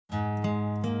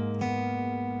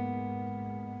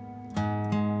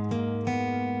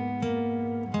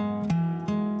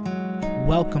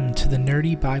Welcome to the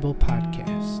Nerdy Bible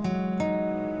Podcast.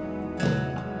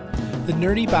 The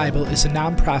Nerdy Bible is a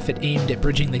nonprofit aimed at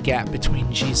bridging the gap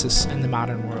between Jesus and the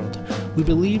modern world. We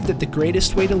believe that the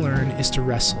greatest way to learn is to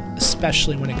wrestle,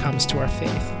 especially when it comes to our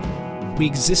faith. We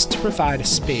exist to provide a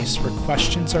space where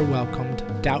questions are welcomed,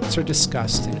 doubts are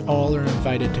discussed, and all are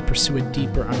invited to pursue a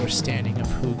deeper understanding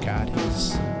of who God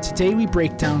is. Today we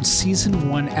break down Season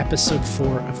 1, Episode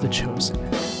 4 of The Chosen.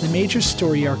 The major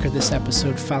story arc of this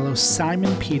episode follows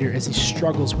Simon Peter as he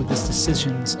struggles with his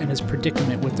decisions and his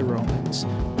predicament with the Romans.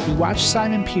 We watch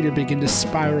Simon Peter begin to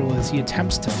spiral as he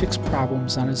attempts to fix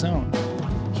problems on his own.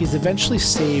 He is eventually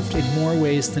saved in more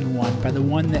ways than one by the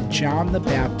one that John the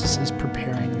Baptist is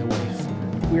preparing the way for.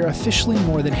 We are officially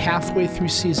more than halfway through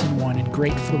Season 1 and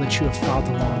grateful that you have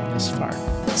followed along this far.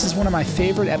 This is one of my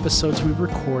favorite episodes we've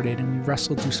recorded, and we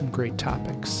wrestled through some great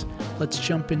topics. Let's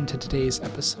jump into today's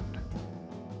episode.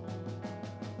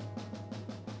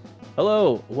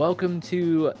 Hello, welcome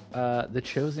to the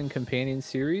Chosen Companion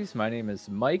series. My name is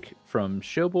Mike from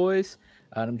Showboys,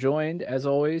 and I'm joined, as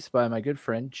always, by my good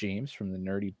friend James from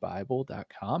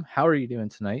thenerdybible.com. How are you doing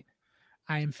tonight?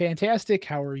 I am fantastic.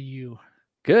 How are you?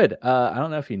 Good. I don't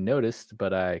know if you noticed,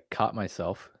 but I caught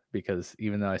myself because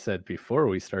even though I said before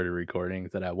we started recording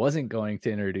that I wasn't going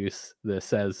to introduce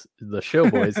this as the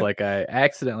Showboys like I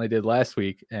accidentally did last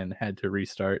week and had to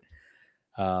restart,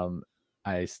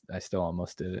 I still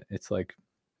almost did it. It's like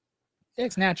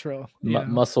it's natural.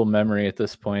 Muscle memory at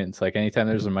this point. It's like anytime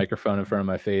there's a microphone in front of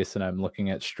my face and I'm looking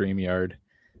at StreamYard,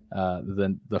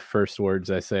 then the first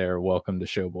words I say are "Welcome to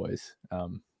Showboys."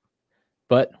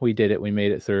 But we did it. We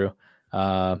made it through.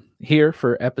 Here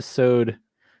for episode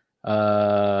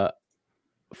 4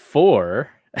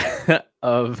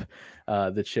 of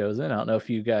The Chosen. I don't know if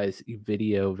you guys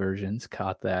video versions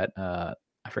caught that.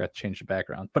 I forgot to change the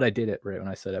background, but I did it right when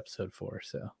I said episode 4.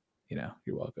 So, you're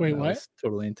welcome. Wait, that what? Was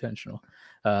totally intentional.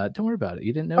 Don't worry about it.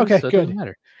 You didn't know. Okay, so it good. doesn't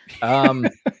matter.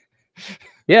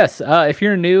 Yes. If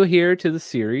you're new here to the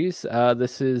series,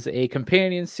 this is a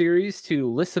companion series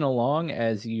to listen along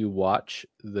as you watch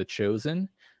The Chosen,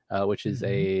 which is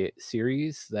a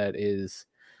series that is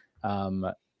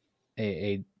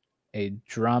a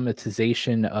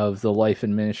dramatization of the life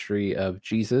and ministry of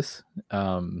Jesus.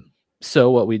 So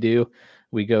what we do,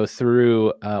 we go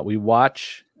through, we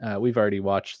watch, we've already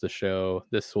watched the show.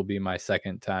 This will be my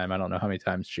second time. I don't know how many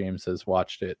times James has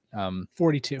watched it.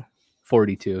 42.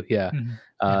 42. Yeah.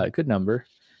 Mm-hmm. Good number.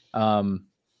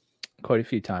 Quite a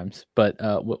few times, but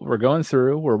we're going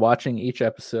through, we're watching each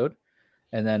episode,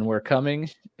 and then we're coming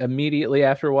immediately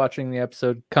after watching the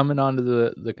episode, coming onto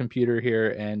the computer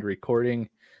here and recording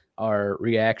our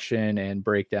reaction and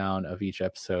breakdown of each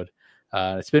episode.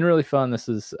 It's been really fun. This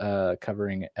is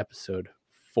covering episode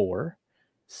 4.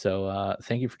 So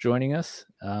thank you for joining us.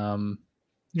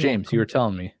 James, you were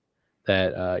telling me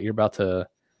that you're about to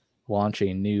launch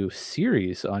a new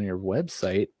series on your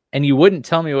website, and you wouldn't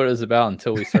tell me what it was about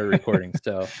until we started recording.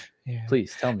 So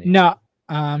please tell me. No.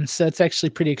 So it's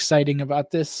actually pretty exciting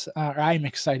about this. Or I'm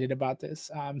excited about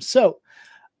this.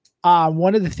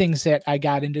 One of the things that I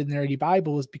got into the Nerdy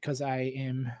Bible is because I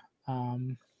am,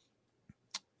 I'm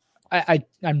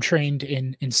trained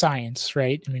in science,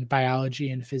 right? I mean,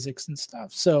 biology and physics and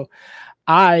stuff. So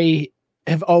I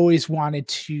have always wanted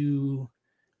to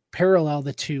parallel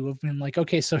the two. Of been like,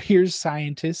 okay, so here's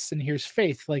scientists and here's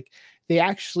faith. Like they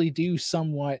actually do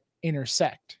somewhat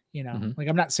intersect. Like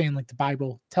I'm not saying like the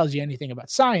Bible tells you anything about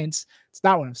science. It's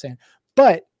not what I'm saying.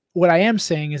 But what I am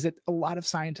saying is that a lot of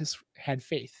scientists had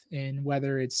faith in,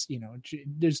 whether it's,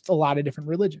 there's a lot of different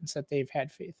religions that they've had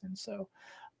faith in. So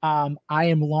I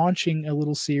am launching a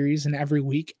little series, and every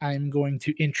week I'm going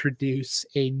to introduce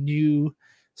a new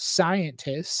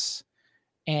scientist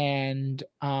and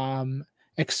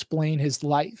explain his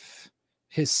life,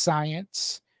 his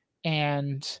science,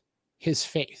 and his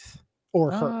faith. Or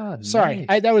her. Sorry,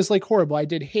 nice. that was like horrible. I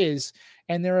did his,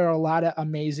 and there are a lot of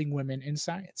amazing women in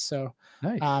science. So,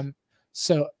 nice.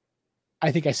 So I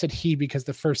think I said he because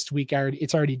the first week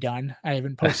it's already done. I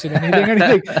haven't posted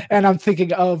anything, and I'm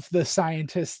thinking of the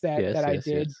scientists that I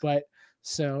did. Yes. But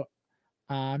so,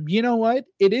 you know what?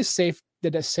 It is safe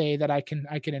to say that I can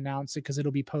announce it because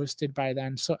it'll be posted by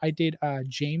then. So I did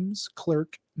James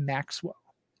Clerk Maxwell.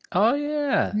 Oh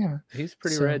yeah, he's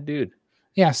pretty rad dude.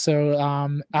 Yeah, so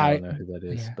I don't know who that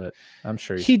is, but I'm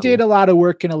sure he cool. did a lot of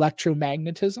work in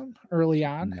electromagnetism early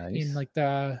on Nice. in like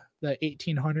the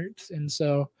 1800s, and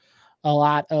so a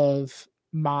lot of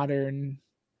modern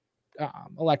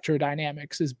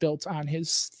electrodynamics is built on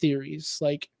his theories.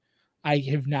 Like I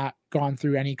have not gone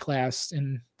through any class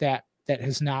in that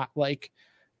has not like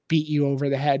beat you over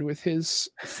the head with his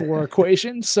 4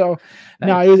 equations. So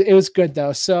no, Nice. it was good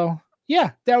though. So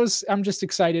yeah, I'm just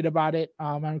excited about it.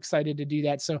 I'm excited to do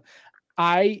that. So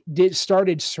I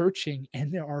started searching,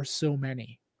 and there are so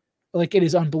many. Like, it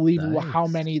is unbelievable how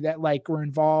Nice. many that like were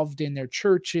involved in their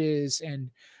churches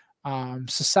and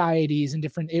societies and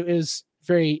different. It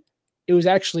was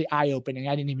actually eye opening.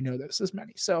 I didn't even know there was this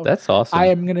many. So That's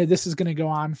awesome. this is gonna go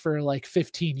on for like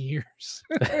 15 years.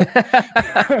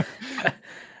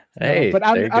 Hey, But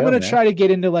there you I'm go, gonna man. try to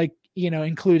get into like,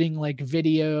 including like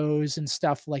videos and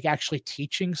stuff, like actually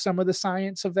teaching some of the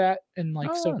science of that. And like,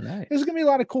 Oh, so there's nice. gonna be a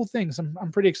lot of cool things.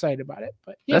 I'm pretty excited about it.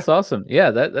 But yeah. That's awesome.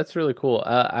 Yeah, that's really cool.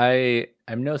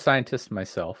 I'm no scientist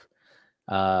myself,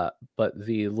 but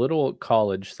the little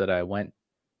college that I went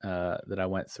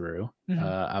through, Mhm.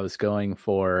 I was going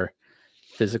for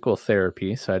physical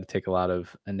therapy, so I had to take a lot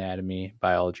of anatomy,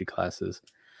 biology classes,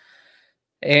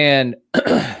 and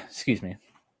excuse me.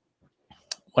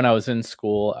 When I was in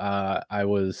school, I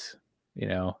was, you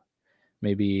know,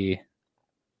 maybe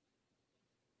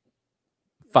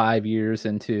 5 years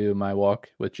into my walk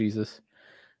with Jesus.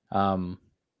 Um,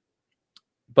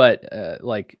 but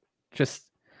like just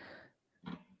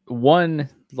one,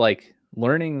 like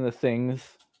learning the things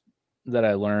that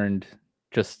I learned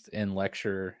just in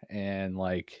lecture and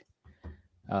like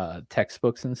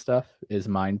textbooks and stuff is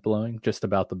mind blowing, just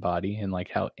about the body and like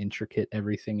how intricate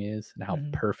everything is and how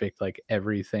Mhm. perfect like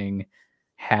everything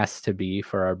has to be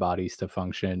for our bodies to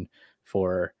function,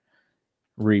 for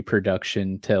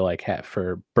reproduction to like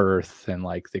for birth and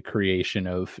like the creation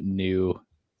of new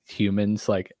humans,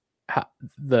 like how,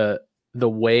 the the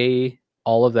way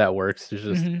all of that works is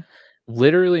just Mhm.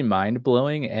 literally mind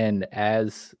blowing. And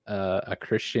as a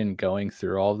Christian going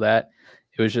through all of that,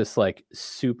 it was just like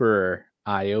super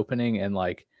eye opening and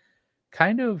like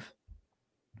kind of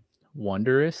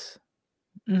wondrous,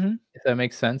 Mhm. if that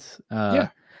makes sense. Yeah.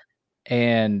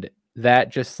 And that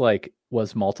just like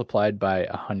was multiplied by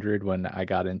 100 when I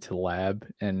got into lab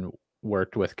and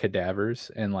worked with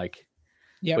cadavers and like,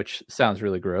 Yep. which sounds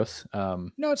really gross.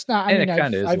 No, it's not. I And mean, it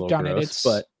kind of is a I've little done it. gross, It's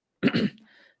but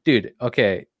dude,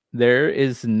 okay, there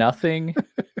is nothing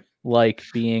like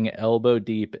being elbow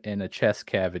deep in a chest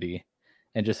cavity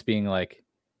and just being like,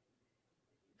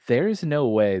 there's no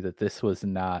way that this was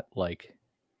not like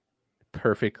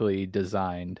perfectly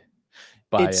designed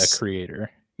by a it's creator,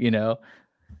 you know?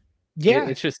 yeah,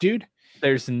 It's just, dude.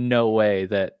 there's no way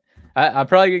that I'm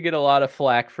probably gonna get a lot of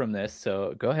flack from this.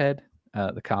 So go ahead.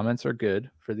 The comments are good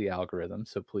for the algorithm.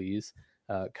 So please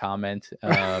comment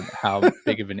how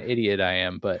big of an idiot I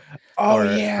am, but Oh or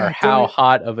yeah, how don't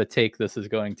hot of a take this is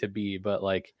going to be. But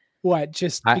like what?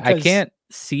 Just I because can't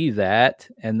see that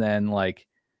and then like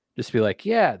just be like,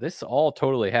 yeah, this all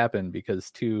totally happened because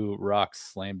two rocks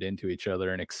slammed into each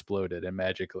other and exploded, and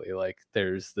magically, like,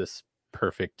 there's this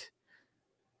perfect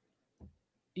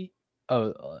y-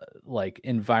 like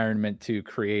environment to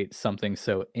create something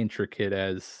so intricate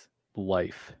as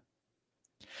life.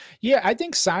 yeah, I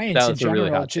think That science in was a really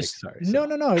general hot take. just Sorry. So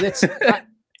no, that's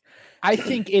I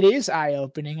think it is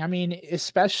eye-opening. I mean,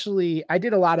 especially I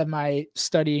did a lot of my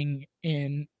studying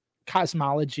in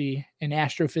cosmology and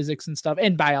astrophysics and stuff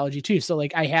and biology too. So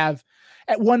like I have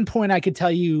at one point I could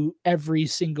tell you every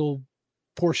single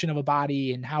portion of a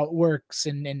body and how it works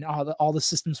and all the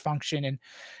systems function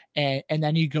and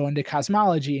then you go into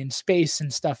cosmology and space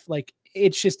and stuff. Like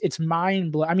it's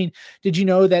mind blowing. I mean, did you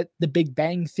know that the Big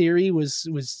Bang theory was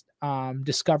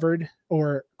discovered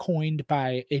or coined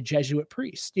by a Jesuit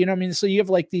priest? You know what I mean? So you have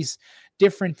like these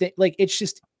different things. Like it's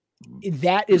just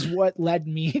that is what led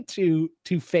me to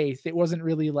faith. It wasn't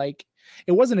really like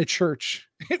it wasn't a church.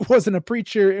 It wasn't a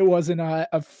preacher. It wasn't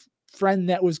friend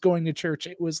that was going to church.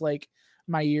 It was like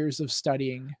my years of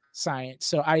studying science.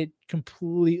 So I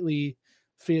completely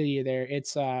feel you there.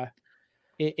 It's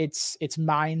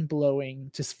mind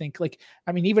blowing to think like,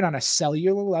 I mean, even on a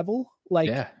cellular level, like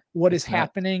yeah, what is it's nuts.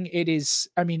 happening, it is,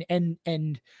 I mean,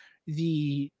 and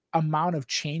the amount of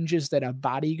changes that a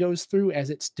body goes through as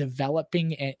it's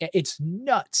developing and it's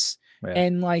nuts. Yeah,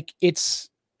 And like it's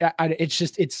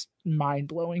just it's mind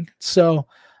blowing. So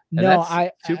and no, that's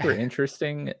I super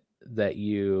interesting that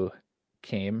you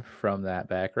came from that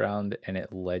background and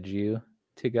it led you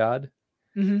to God.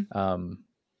 mhm. Um,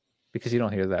 because you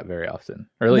don't hear that very often,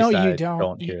 or at No, least you I don't.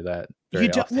 don't hear that You very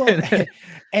don't. Well, often.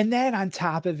 and then on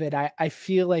top of it, I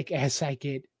feel like as I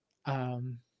get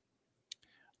um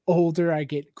older, I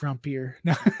get grumpier.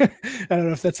 No, I don't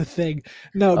know if that's a thing.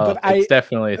 No, but Oh, it's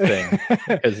definitely a thing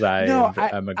because no,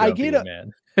 I'm a I get grumpy a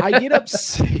man. I get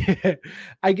upset.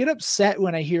 I get upset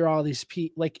when I hear all these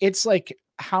people. Like it's like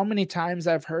how many times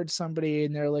I've heard somebody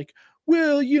and they're like,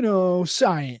 "Well,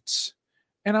 science,"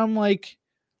 And I'm like,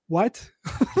 what?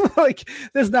 Like,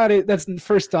 that's not it. That's,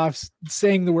 first off,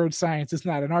 saying the word science is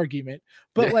not an argument.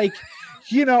 But like,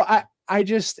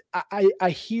 I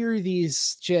hear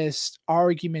these just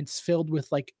arguments filled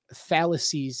with like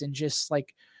fallacies and just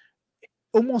like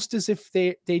almost as if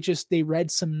they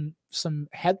read some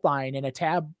headline in a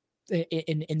tab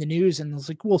in the news, and it's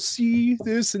like, we'll see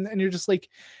this, and you're just like,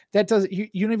 that doesn't, you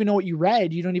don't even know what you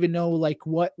read. You don't even know like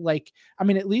what, like, I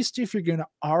mean, at least if you're gonna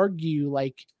argue,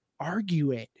 like,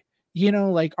 argue it,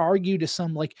 like argue to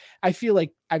some, like, I feel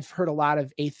like I've heard a lot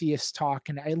of atheists talk,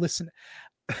 and I listen.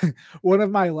 One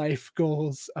of my life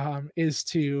goals is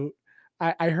to,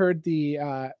 I heard the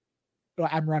well,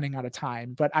 I'm running out of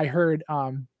time, but I heard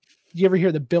you ever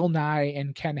hear the Bill Nye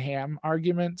and Ken Ham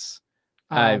arguments?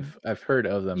 I've heard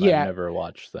of them. Yeah. I've never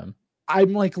watched them.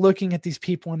 I'm like looking at these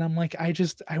people and I'm like, I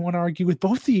want to argue with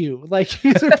both of you. Like,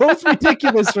 these are both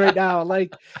ridiculous right now.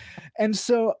 Like, and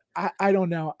so I don't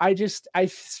know. I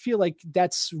feel like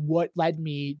that's what led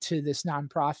me to this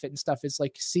nonprofit and stuff, is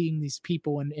like seeing these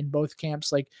people in both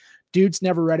camps. Like, dudes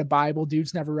never read a Bible,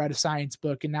 dudes never read a science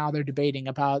book, and now they're debating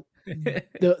about the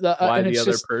why the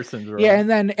other person's wrong. Yeah, and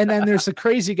then there's a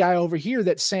crazy guy over here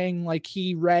that's saying like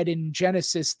he read in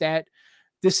Genesis that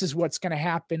this is what's going to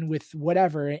happen with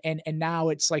whatever, and now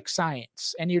it's like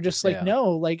science, and you're just like, no,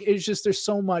 like, it's just, there's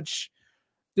so much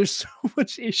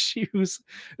issues,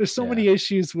 there's so many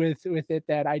issues with it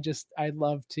that I'd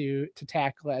love to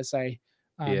tackle as I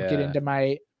get into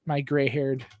my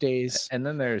gray-haired days. And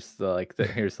then there's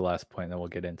here's the last point, then we'll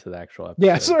get into the actual episode.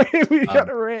 Yeah, sorry, we got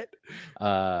a rant.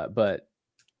 But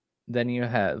then you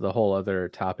had the whole other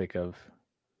topic of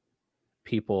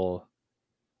people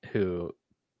who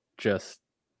just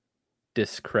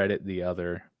discredit the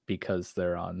other because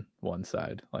they're on one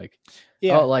side. Like,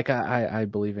 oh, like I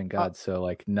believe in God, so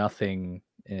like nothing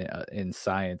in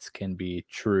science can be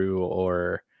true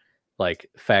or like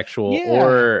factual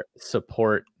or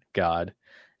support God.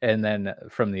 And then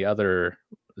from the other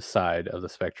side of the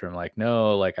spectrum, like,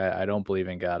 no, like I don't believe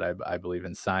in God, I believe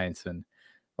in science, and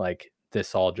like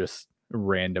this all just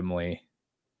randomly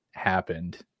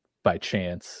happened by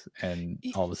chance, and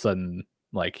all of a sudden,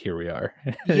 like, here we are.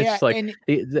 It's like,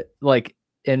 like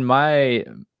in my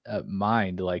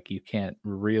mind, like, you can't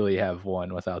really have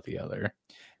one without the other.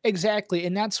 Exactly.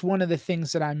 And that's one of the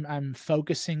things that I'm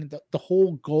focusing, the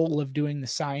whole goal of doing the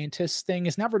scientist thing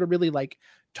is never to really like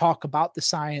talk about the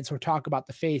science or talk about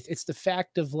the faith. It's the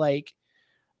fact of like,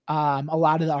 a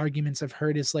lot of the arguments I've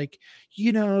heard is like,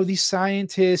 these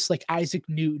scientists like Isaac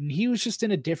Newton, he was just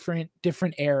in a different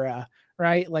era,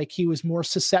 right? Like, he was more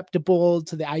susceptible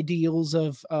to the ideals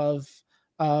of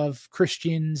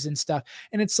Christians and stuff.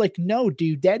 And it's like, no,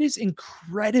 dude, that is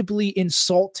incredibly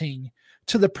insulting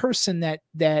to the person that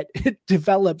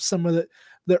developed some of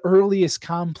the earliest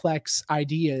complex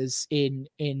ideas in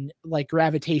like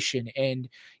gravitation, and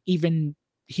even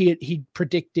he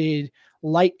predicted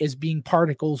light as being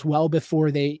particles well before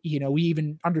we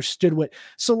even understood what.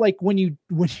 So like when you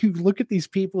look at these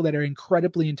people that are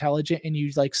incredibly intelligent and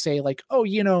you like say like, oh,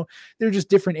 they're just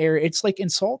different area, it's like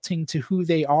insulting to who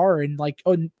they are, and like,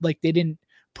 oh, like they didn't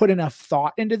put enough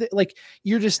thought into the, like,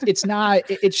 you're just, it's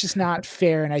just not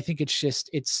fair. And I think it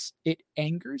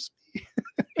angers me.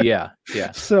 Yeah.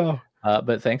 So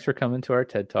but thanks for coming to our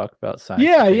TED Talk about science.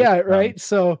 Yeah, right.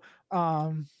 So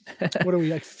what are we,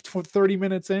 like 30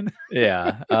 minutes in?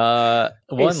 Yeah.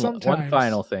 One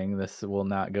final thing, this will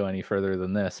not go any further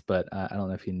than this, but I don't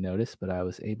know if you noticed, but I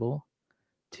was able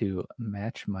to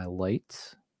match my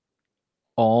lights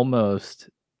almost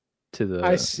to the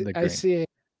I green. see it.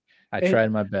 I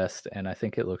tried my best, and I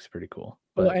think it looks pretty cool.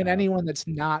 But, well, and anyone that's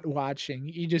not watching,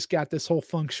 you just got this whole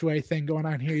feng shui thing going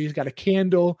on here. He's got a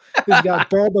candle. He's got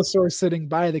Bulbasaur sitting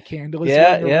by the candle. He's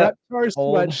wearing a Reptar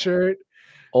sweatshirt.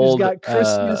 He's got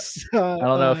Christmas. I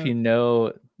don't know if you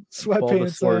know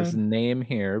Bulbasaur's name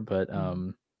here, but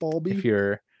Bulby. If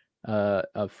you're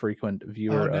a frequent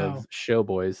viewer of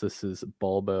Showboys, this is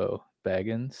Bulbo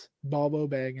Baggins. Bulbo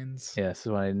Baggins. Yeah, this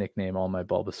is what I nickname all my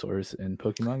Bulbasaurs in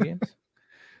Pokemon games.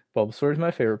 Bulbasaur is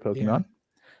my favorite Pokemon.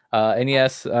 Yeah. And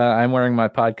yes, I'm wearing my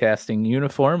podcasting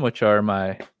uniform, which are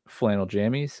my flannel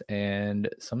jammies and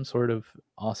some sort of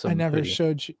awesome I never hoodie.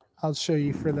 Showed you. I'll show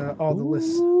you for all the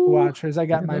list watchers. I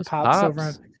got my pops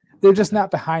over. They're just not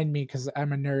behind me because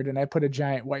I'm a nerd and I put a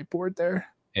giant whiteboard there.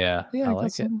 Yeah, I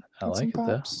like it. I like it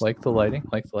though. Like the lighting.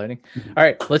 All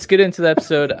right, let's get into the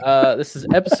episode. This is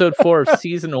episode 4 of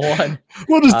season 1.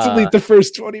 We'll just delete the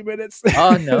first 20 minutes.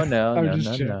 Oh no.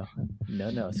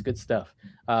 It's good stuff.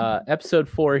 Episode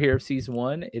 4 here of season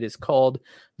 1. It is called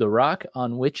 "The Rock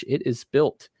on Which It Is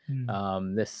Built."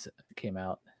 This came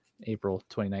out April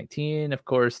 2019. Of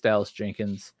course, Dallas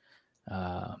Jenkins,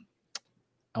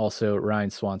 also Ryan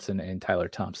Swanson and Tyler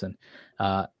Thompson.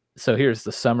 So here's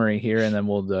the summary here, and then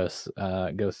we'll just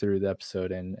go through the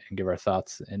episode and give our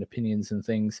thoughts and opinions and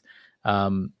things.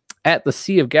 At the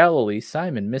Sea of Galilee,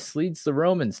 Simon misleads the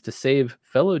Romans to save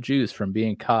fellow Jews from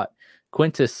being caught.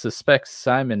 Quintus suspects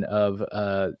Simon of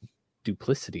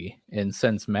duplicity and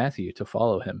sends Matthew to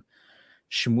follow him.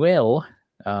 Shmuel,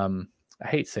 I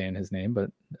hate saying his name,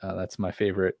 but that's my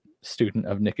favorite student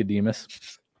of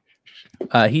Nicodemus.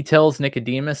 He tells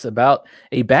Nicodemus about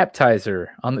a baptizer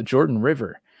on the Jordan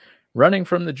River. Running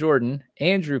from the Jordan,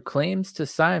 Andrew claims to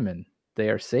Simon they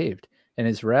are saved, and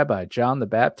his rabbi, John the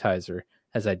Baptizer,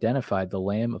 has identified the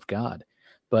Lamb of God.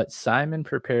 But Simon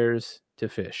prepares to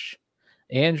fish.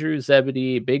 Andrew,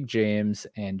 Zebedee, Big James,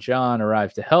 and John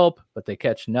arrive to help, but they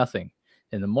catch nothing.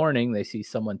 In the morning, they see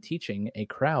someone teaching a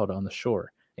crowd on the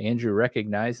shore. Andrew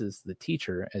recognizes the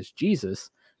teacher as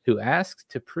Jesus, who asks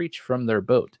to preach from their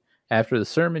boat. After the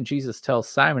sermon, Jesus tells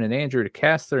Simon and Andrew to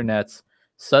cast their nets.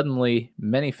 Suddenly,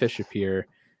 many fish appear,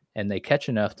 and they catch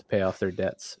enough to pay off their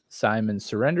debts. Simon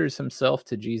surrenders himself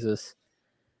to Jesus,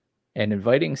 and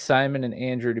inviting Simon and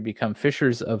Andrew to become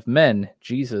fishers of men,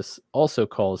 Jesus also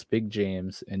calls Big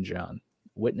James and John.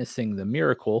 Witnessing the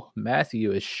miracle,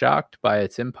 Matthew is shocked by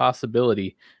its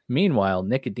impossibility. Meanwhile,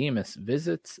 Nicodemus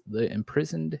visits the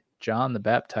imprisoned John the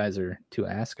Baptizer to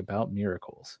ask about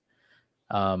miracles.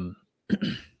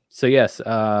 So yes,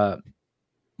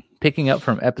 picking up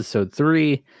from episode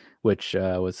 3, which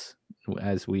was,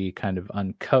 as we kind of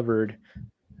uncovered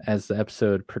as the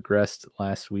episode progressed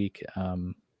last week,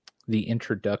 the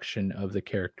introduction of the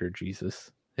character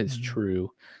Jesus, his true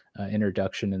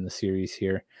introduction in the series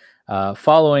here.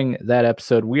 Following that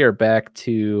episode, we are back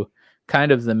to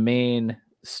kind of the main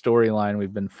storyline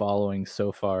we've been following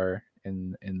so far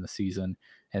in the season,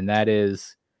 and that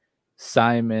is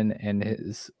Simon and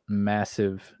his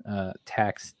massive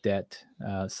tax debt,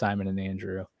 Simon and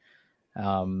Andrew,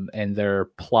 and their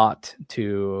plot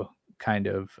to kind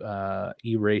of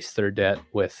erase their debt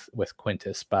with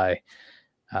Quintus by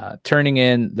turning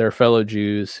in their fellow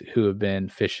Jews who have been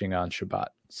fishing on Shabbat.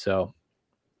 So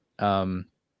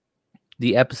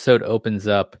the episode opens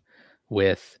up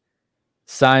with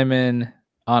Simon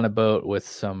on a boat with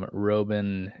some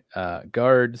Roman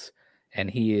guards,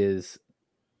 and he is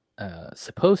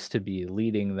supposed to be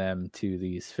leading them to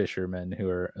these fishermen who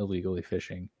are illegally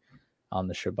fishing on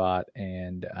the Shabbat.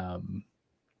 And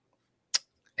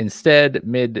instead,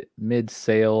 mid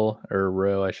sail or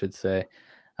row, I should say,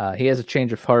 he has a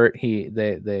change of heart.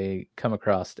 They come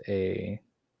across a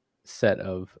set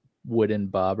of wooden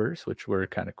bobbers, which were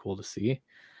kind of cool to see.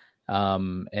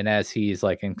 And as he's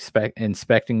like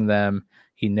inspecting them,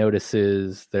 he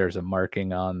notices there's a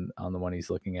marking on the one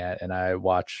he's looking at. And I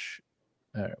watch,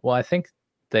 I think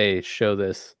they show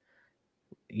this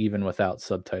even without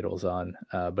subtitles on,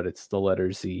 but it's the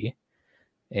letter Z.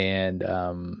 And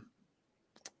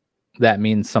that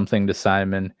means something to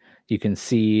Simon. You can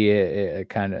see it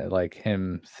kind of like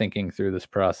him thinking through this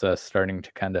process, starting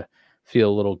to kind of feel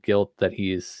a little guilt that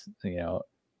he's,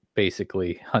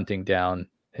 basically hunting down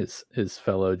his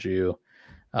fellow Jew,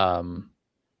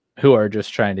 who are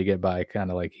just trying to get by,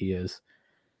 kind of like he is.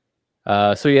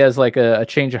 So he has like a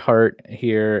change of heart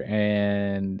here,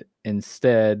 and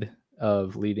instead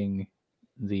of leading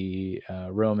the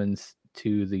Romans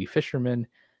to the fishermen,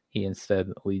 he instead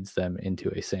leads them into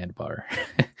a sandbar,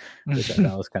 which I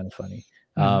thought was kind of funny.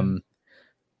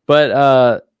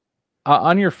 But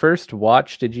on your first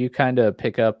watch, did you kind of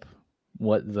pick up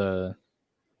what the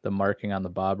marking on the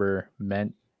bobber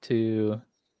meant to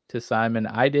Simon?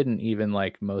 I didn't even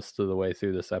like most of the way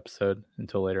through this episode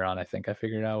until later on. I think I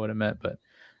figured out what it meant, but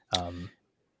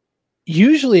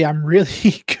usually I'm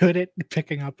really good at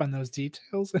picking up on those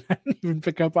details, and I didn't even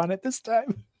pick up on it this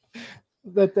time.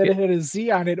 That it had a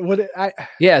Z on it.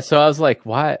 Yeah, so I was like,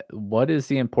 what is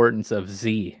the importance of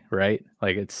Z, right?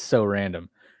 Like, it's so random.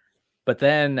 But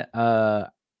then I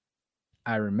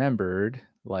remembered,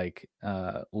 like,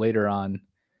 later on,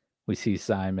 we see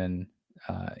Simon,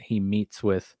 he meets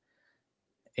with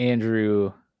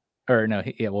Andrew, or no,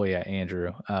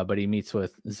 Andrew, but he meets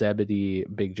with Zebedee,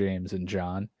 Big James, and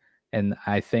John. And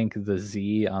I think the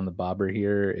Z on the bobber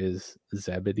here is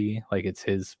Zebedee, like it's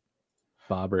his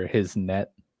bobber, his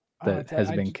net that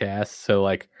has been cast. So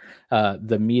like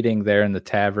the meeting there in the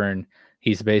tavern,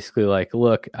 he's basically like,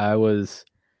 look, I was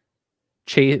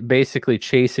basically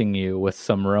chasing you with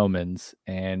some Romans,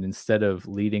 and instead of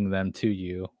leading them to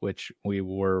you, which we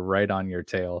were right on your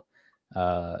tail,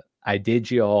 I did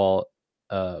you all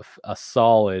a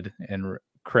solid and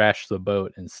crashed the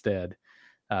boat instead.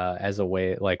 as a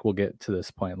way, like we'll get to this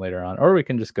point later on, or we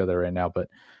can just go there right now. But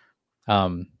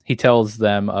he tells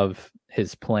them of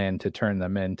his plan to turn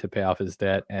them in to pay off his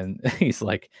debt. And he's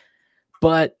like,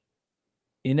 but,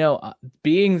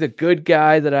 being the good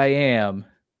guy that I am,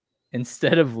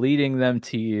 instead of leading them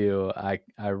to you, I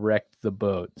wrecked the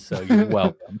boat. So you're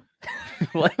welcome.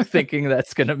 Like thinking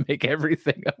that's going to make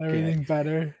everything okay. Everything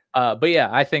better. But yeah,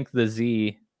 I think the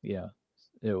Z,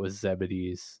 it was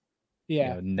Zebedee's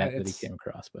net that he came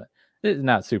across, but it's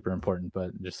not super important,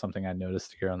 but just something I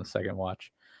noticed here on the second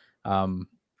watch.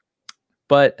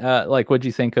 But like, what'd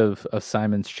you think of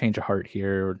Simon's change of heart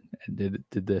here? Did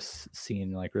this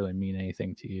scene like really mean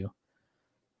anything to you?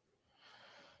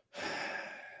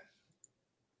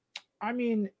 I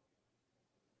mean,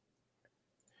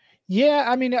 yeah,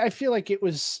 I feel like it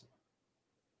was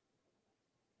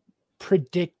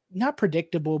not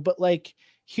predictable, but like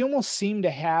he almost seemed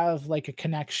to have like a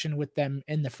connection with them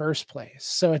in the first place.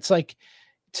 So it's like,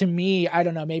 to me, I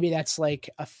don't know, maybe that's like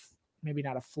maybe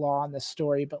not a flaw in the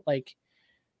story, but like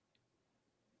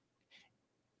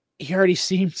he already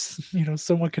seems,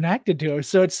 somewhat connected to her.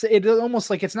 So it's almost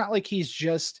like, it's not like he's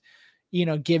just,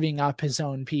 giving up his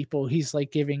own people. He's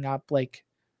like giving up like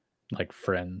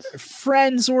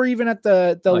friends, or even at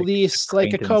the like least,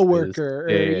 like a coworker,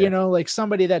 or, like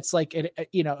somebody that's like, an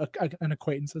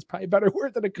acquaintance is probably a better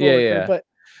word than a coworker, but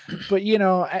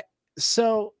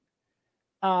so,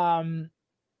 I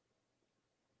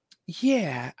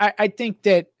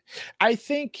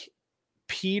think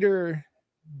Peter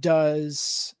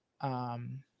does,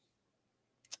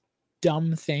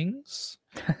 dumb things,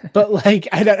 but like,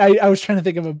 I was trying to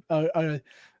think of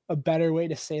a better way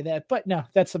to say that, but no,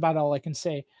 that's about all I can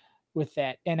say with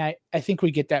that. And I think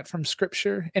we get that from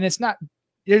scripture, and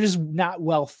they're just not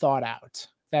well thought out.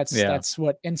 That's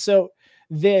what, and so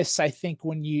this, I think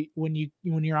when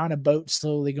you're on a boat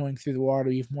slowly going through the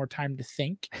water, you have more time to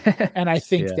think. And I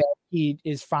think that he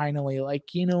is finally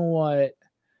like, you know what?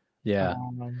 Yeah.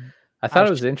 I thought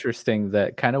it was interesting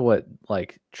that kind of what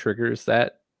like triggers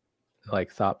that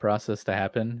like thought process to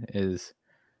happen is,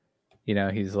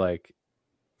 he's like,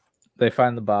 they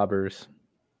find the bobbers.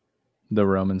 The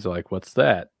Romans are like, what's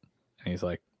that? And he's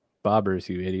like, bobbers,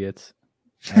 you idiots.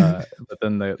 But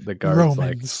then the guard's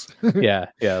Romans. like, yeah,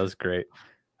 it was great.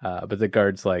 But the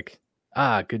guard's like,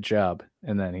 good job.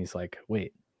 And then he's like,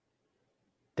 wait,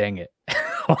 dang it.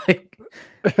 Like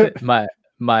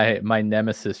my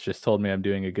nemesis just told me I'm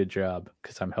doing a good job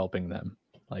because I'm helping them.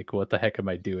 Like, what the heck am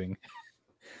I doing?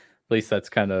 At least that's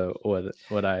kind of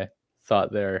what I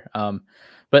thought there.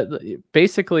 But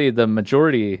basically the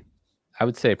majority, I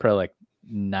would say probably like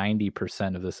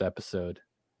 90% of this episode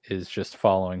is just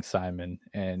following Simon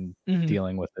and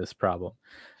dealing with this problem.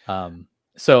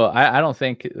 So I don't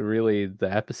think really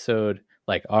the episode,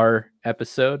 like our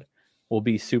episode, will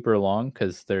be super long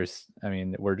because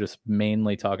we're just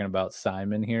mainly talking about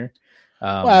Simon here.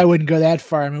 Well, I wouldn't go that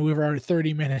far. I mean, we were already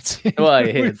 30 minutes. Well,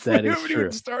 that is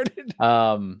true. Started.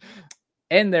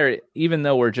 And there, even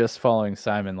though we're just following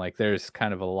Simon, like there's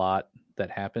kind of a lot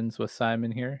that happens with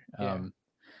Simon here.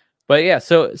 But yeah,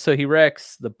 so he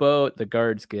wrecks the boat. The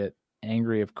guards get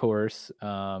angry, of course.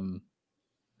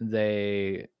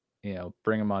 They,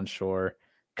 bring him on shore,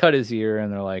 cut his ear,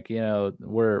 and they're like,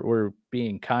 we're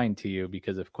being kind to you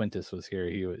because if Quintus was here,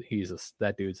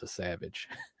 that dude's a savage.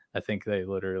 I think they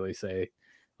literally say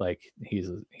like he's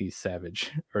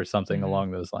savage or something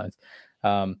along those lines.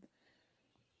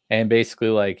 And basically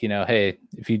like, hey,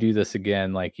 if you do this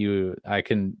again, like I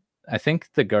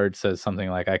think the guard says something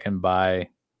like, I can buy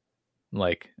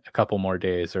like a couple more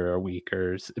days or a week,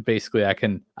 or basically I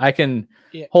can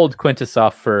hold Quintus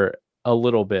off for a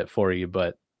little bit for you,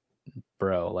 but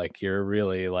bro, like you're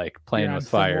really like playing with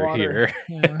fire here.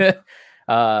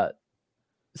 Yeah.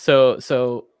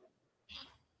 So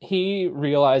he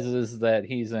realizes that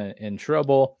he's in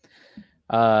trouble,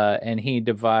 and he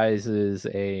devises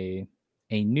a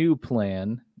new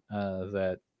plan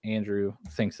that Andrew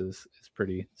thinks is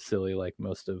pretty silly, like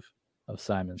most of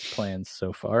Simon's plans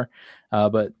so far.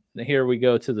 But here we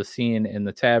go to the scene in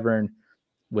the tavern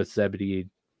with Zebedee,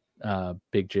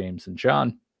 Big James, and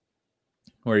John,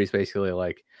 where he's basically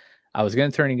like, I was going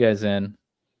to turn you guys in.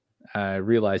 I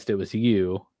realized it was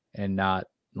you and not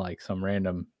like some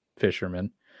random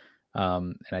fisherman.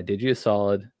 And I did you a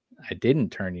solid. I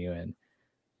didn't turn you in.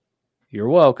 You're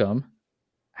welcome.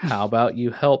 How about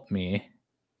you help me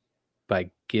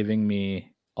by giving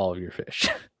me all of your fish,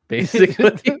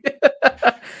 basically.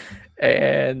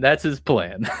 And that's his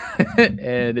plan.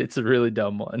 And it's a really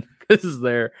dumb one because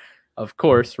they're, of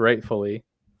course, rightfully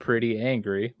pretty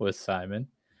angry with Simon.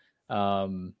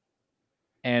 And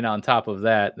on top of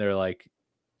that, they're like,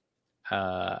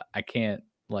 I can't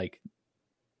like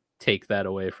take that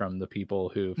away from the people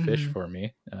who fish for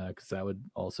me, because that would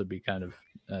also be kind of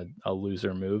a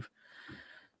loser move.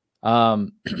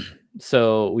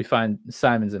 So we find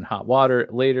Simon's in hot water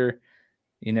later.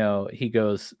 He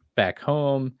goes back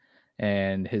home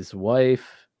and his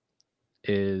wife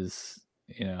is,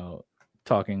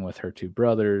 talking with her two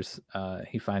brothers.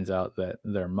 He finds out that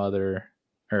their mother,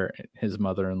 or his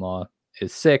mother-in-law,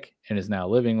 is sick and is now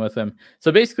living with him.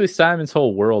 So basically Simon's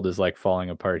whole world is like falling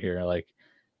apart here. Like,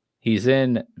 he's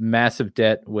in massive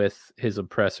debt with his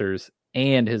oppressors,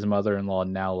 and his mother-in-law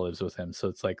now lives with him. So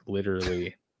it's like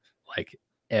literally like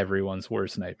everyone's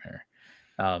worst nightmare.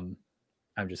 I'm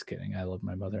just kidding. I love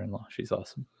my mother-in-law. She's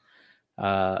awesome.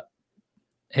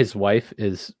 His wife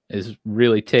is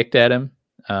really ticked at him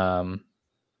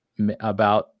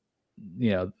about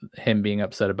him being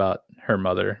upset about her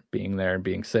mother being there and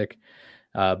being sick,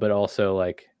 but also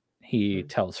like he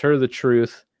tells her the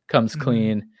truth, comes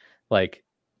clean, like,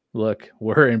 look,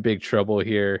 we're in big trouble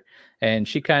here, and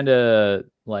she kind of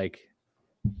like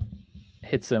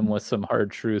hits him with some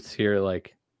hard truths here,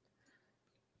 like,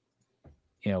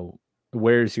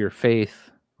 where's your faith?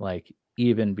 Like,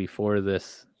 even before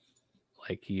this,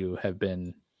 like, you have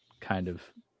been kind of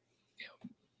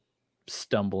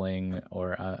stumbling,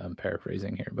 or I'm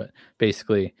paraphrasing here, but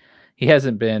basically he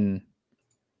hasn't been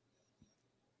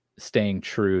staying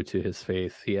true to his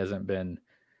faith. He hasn't been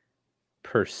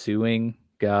pursuing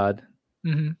God.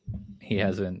 He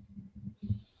hasn't,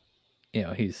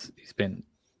 he's been,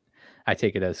 I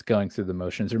take it as going through the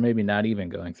motions, or maybe not even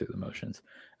going through the motions,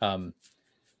 and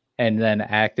then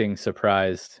acting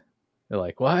surprised. They're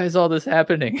like, why is all this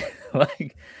happening?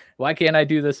 Like, why can't I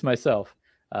do this myself?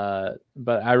 But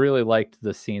I really liked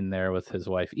the scene there with his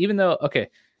wife, even though, okay,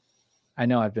 I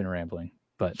know I've been rambling,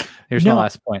 but here's my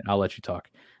last point. I'll let you talk.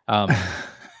 A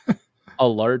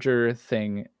larger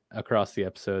thing across the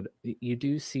episode, you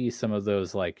do see some of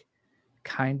those like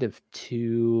kind of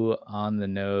too on the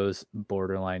nose,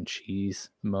 borderline cheese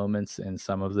moments in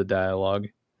some of the dialogue.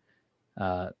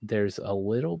 There's a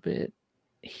little bit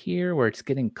here where it's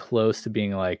getting close to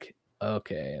being like,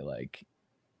 okay, like,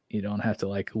 you don't have to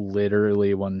like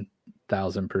literally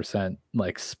 1000%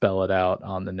 like spell it out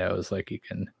on the nose. Like, you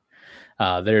can,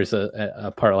 there's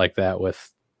a part like that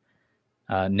with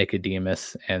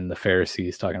Nicodemus and the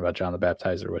Pharisees talking about John the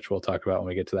Baptizer, which we'll talk about when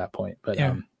we get to that point. But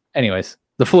anyways,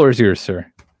 the floor is yours,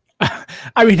 sir.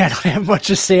 I mean, I don't have much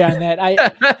to say on that.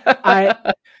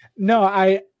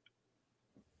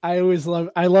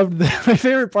 I loved my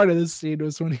favorite part of this scene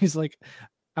was when he's like,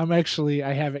 I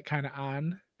have it kind of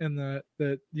on in the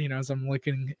as I'm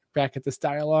looking back at this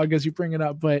dialogue as you bring it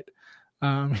up, but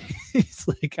he's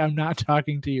like, I'm not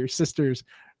talking to your sisters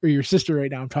or your sister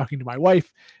right now. I'm talking to my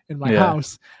wife in my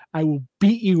house. I will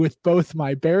beat you with both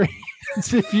my bare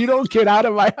hands if you don't get out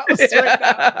of my house right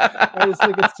now. I just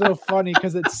think it's so funny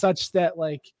because it's such that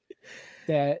like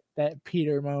that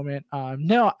Peter moment.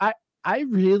 No, I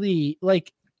really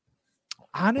like,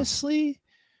 honestly,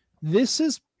 this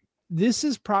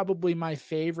is probably my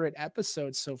favorite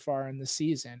episode so far in the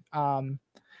season.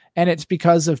 And it's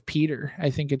because of Peter. I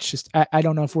think it's just, I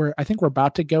don't know if I think we're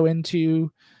about to go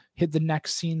into hit the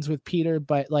next scenes with Peter,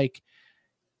 but like,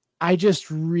 I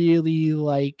just really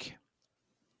like,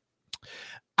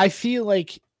 I feel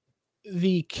like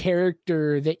the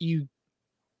character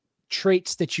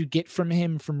traits that you get from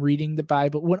him from reading the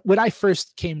Bible. When I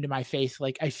first came to my faith,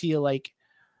 like, I feel like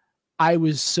I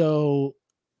was so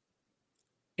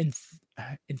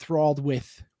enthralled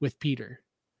with Peter,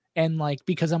 and like,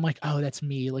 because I'm like, oh, that's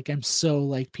me. Like, I'm so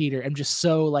like Peter. I'm just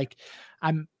so like,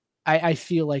 I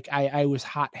feel like I was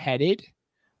hot-headed.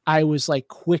 I was like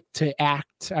quick to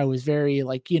act. I was very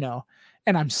like,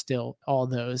 and I'm still all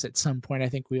those at some point. I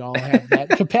think we all have that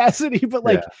capacity, but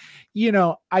like,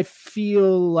 I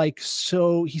feel like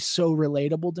he's so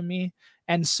relatable to me.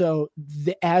 And so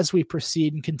as we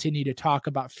proceed and continue to talk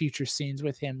about future scenes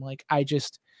with him, like,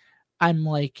 I'm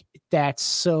like, that's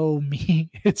so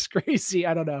me. It's crazy.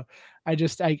 I don't know. I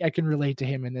can relate to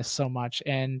him in this so much.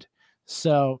 And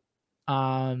so,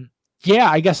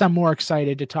 I guess I'm more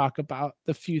excited to talk about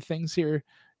the few things here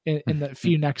in the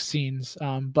few next scenes.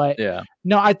 But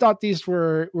no, I thought these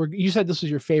were, you said this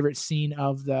was your favorite scene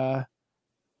of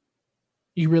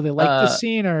you really like the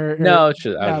scene or no, it's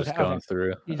just, I was just going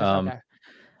through.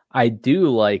 I do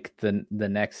like the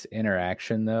next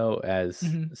interaction though, as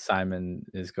Simon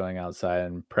is going outside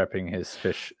and prepping his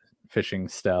fishing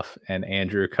stuff, and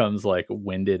Andrew comes like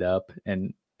winded up,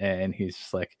 and he's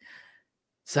just like,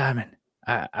 Simon,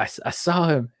 I saw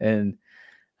him, and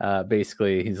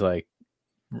basically he's like,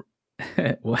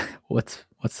 What's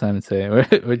Simon saying?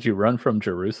 Would you run from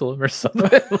Jerusalem or something?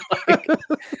 Like,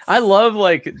 I love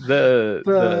like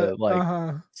the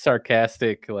like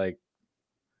sarcastic, like,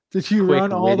 did you quick,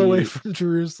 run all the way witty. from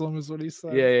Jerusalem is what he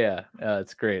said. Yeah.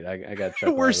 It's great. I got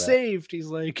chuckle. We're saved. He's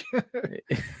like,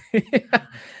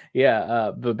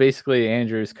 yeah. But basically,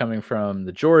 Andrew's coming from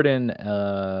the Jordan,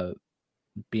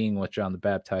 being with John the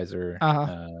Baptizer,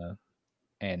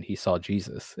 and he saw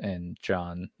Jesus, and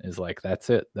John is like, that's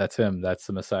it. That's him. That's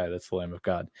the Messiah. That's the Lamb of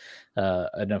God.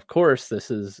 And of course, this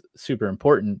is super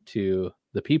important to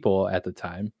the people at the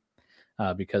time,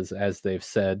 because as they've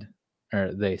said,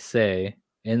 or they say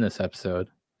in this episode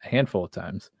a handful of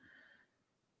times,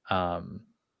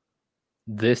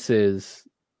 this is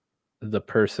the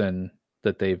person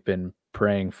that they've been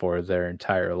praying for their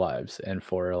entire lives and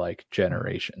for like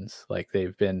generations. Like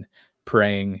they've been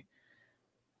praying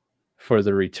for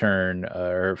the return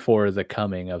or for the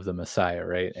coming of the Messiah,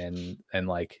 right? And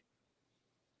like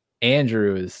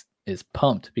Andrew is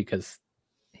pumped because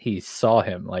he saw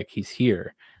him, like he's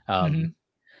here.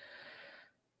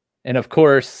 And of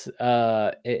course,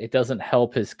 it doesn't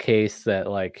help his case that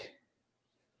like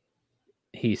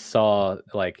he saw,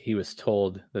 like he was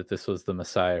told that this was the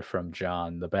Messiah from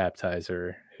John the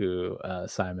Baptizer, who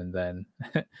Simon then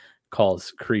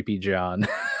calls creepy John.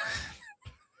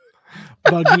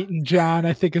 Bug-eating John,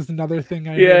 I think, is another thing.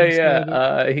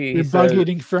 Your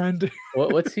bug-eating friend.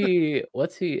 What's he?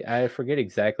 I forget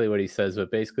exactly what he says,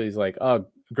 but basically he's like, "Oh,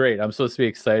 great! I'm supposed to be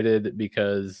excited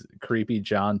because creepy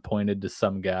John pointed to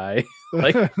some guy,"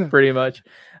 like pretty much.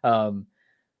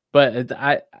 But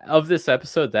of this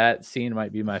episode, that scene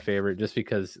might be my favorite, just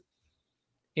because,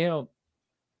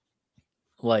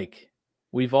 like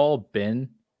we've all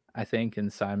been, I think, in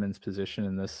Simon's position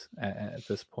in this at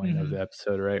this point of the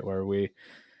episode, right, where we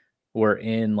were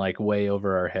in like way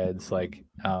over our heads, like,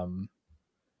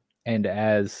 and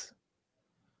as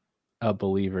a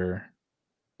believer,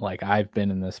 like I've been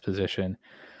in this position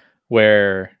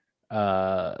where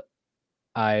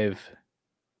I've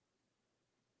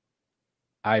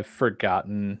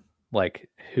forgotten like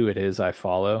who it is I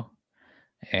follow,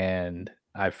 and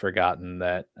I've forgotten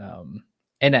that,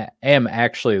 and I am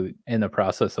actually in the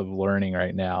process of learning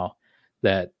right now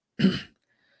that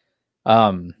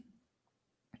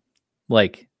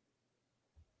like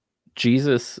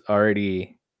Jesus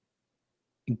already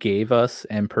gave us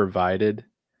and provided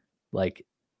like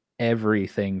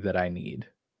everything that I need.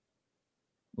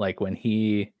 Like when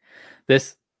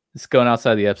this is going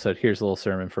outside the episode, here's a little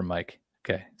sermon from Mike.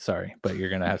 Okay, sorry, but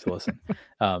you're gonna have to listen.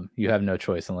 You have no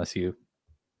choice unless you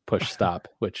push stop,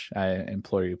 which I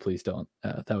implore you, please don't.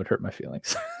 That would hurt my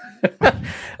feelings.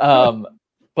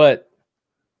 But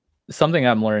something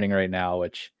I'm learning right now,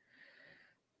 which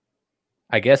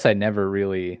I guess I never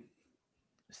really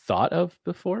thought of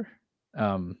before,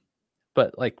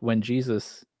 but like when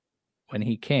Jesus, when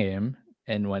he came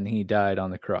and when he died on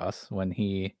the cross, when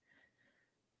he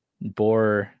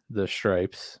bore the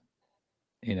stripes,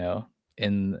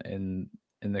 in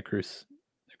the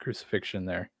crucifixion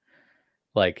there,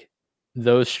 like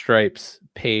those stripes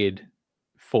paid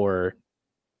for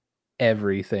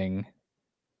everything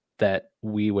that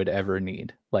we would ever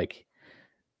need. Like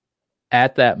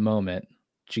at that moment,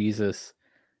 Jesus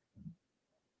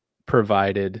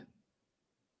provided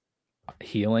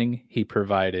healing. He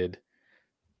provided,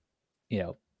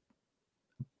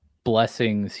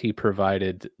 blessings. He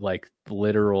provided like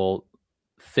literal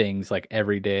things, like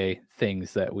everyday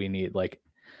things that we need. Like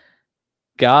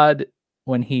God,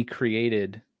 when he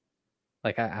created,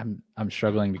 like I'm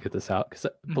struggling to get this out because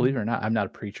believe it or not, I'm not a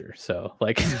preacher. So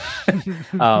like,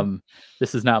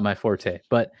 this is not my forte,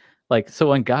 but like, so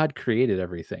when God created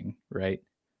everything, right?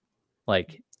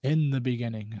 Like in the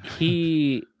beginning,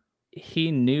 he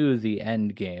knew the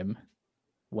end game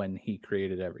when he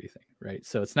created everything, right?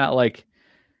 So it's not like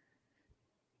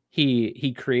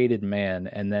he created man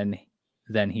and then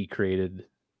he created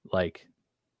like,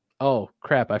 oh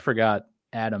crap, I forgot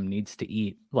Adam needs to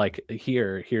eat. Like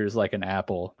here's like an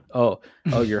apple. Oh,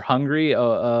 you're hungry?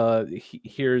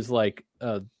 Here's like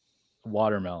a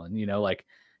watermelon. Like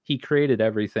he created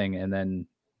everything and then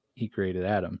he created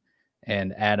Adam,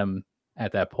 and Adam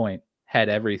at that point had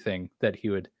everything that he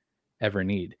would ever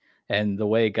need. And the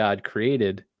way God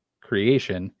created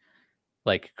creation,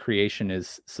 like creation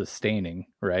is sustaining,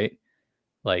 right?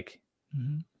 Like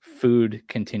food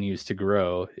continues to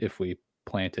grow if we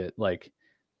plant it, like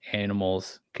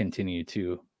animals continue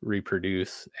to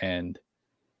reproduce, and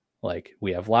like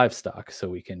we have livestock so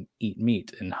we can eat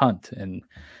meat and hunt. And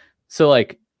so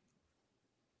like,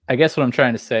 I guess what I'm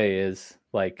trying to say is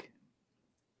like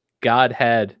God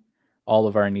had all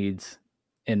of our needs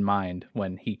in mind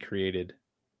when he created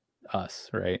us,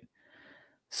 right?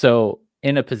 So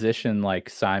in a position like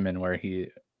Simon where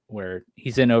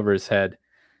he's in over his head,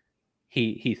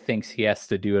 he thinks he has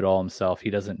to do it all himself. He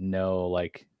doesn't know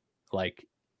like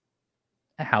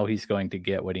how he's going to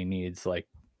get what he needs. Like,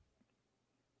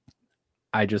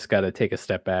 I just got to take a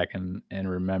step back and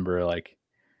remember, like,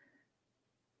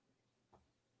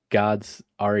 God's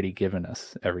already given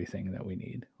us everything that we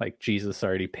need. Like, Jesus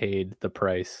already paid the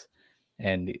price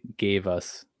and gave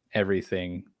us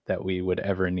everything that we would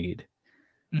ever need.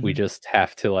 Mm-hmm. We just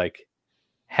have to like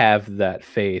have that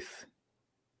faith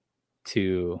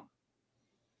to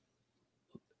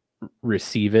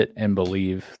receive it and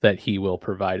believe that he will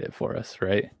provide it for us,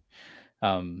 right?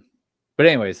 But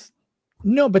anyways,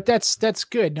 no, but that's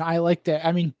good. No, I like that.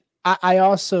 I mean, I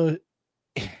also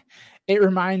it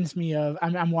reminds me of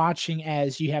I'm watching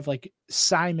as you have like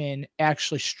Simon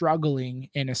actually struggling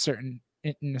in a certain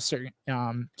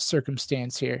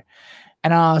circumstance here,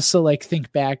 and I also like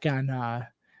think back on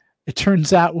it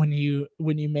turns out when you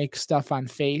make stuff on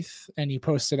faith and you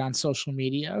post it on social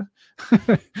media,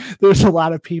 there's a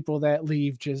lot of people that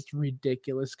leave just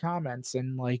ridiculous comments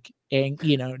and like, and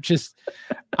you know, just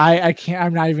I can't,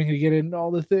 I'm not even gonna get into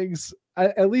all the things.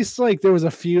 At least like there was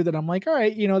a few that I'm like, all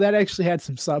right, you know, that actually had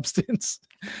some substance,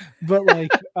 but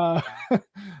like well,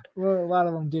 a lot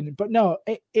of them didn't. But no,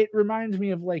 it reminds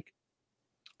me of like,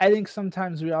 I think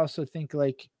sometimes we also think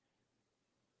like,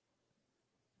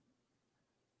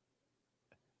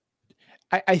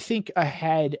 I think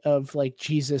ahead of like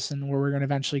Jesus and where we're going to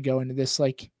eventually go into this,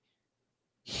 like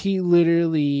he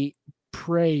literally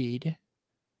prayed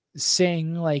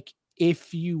saying like,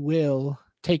 if you will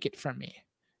take it from me,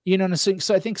 you know what I'm saying?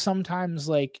 So I think sometimes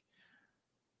like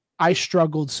I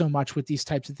struggled so much with these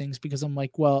types of things because I'm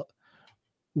like, well,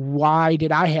 why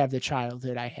did I have the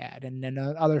childhood I had? And then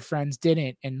other friends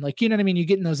didn't. And like, you know what I mean? You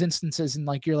get in those instances and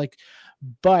like, you're like,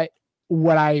 but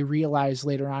what I realized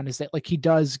later on is that like he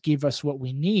does give us what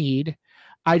we need.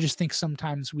 I just think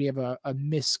sometimes we have a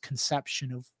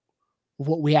misconception of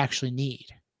what we actually need.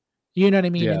 You know what I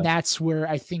mean? Yeah. And that's where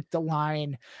I think the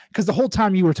line, because the whole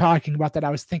time you were talking about that,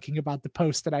 I was thinking about the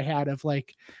post that I had of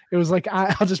like, it was like,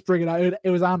 I'll just bring it out.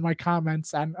 It was on my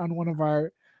comments on one of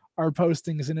our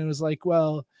postings. And it was like,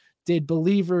 well,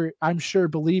 I'm sure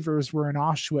believers were in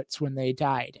Auschwitz when they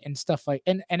died and stuff like,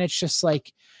 and it's just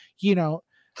like, you know,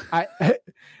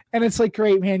 and it's like,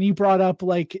 great, man, you brought up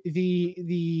like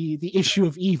the issue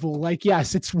of evil. Like,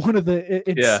 yes, it's one of the,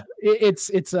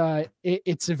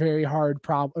 it's a very hard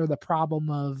problem, or the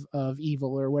problem of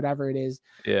evil or whatever it is.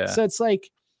 Yeah. So it's like,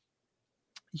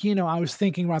 you know, I was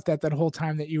thinking about that whole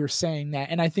time that you were saying that.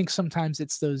 And I think sometimes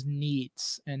it's those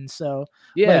needs. And so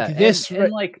yeah, like this, and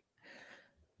like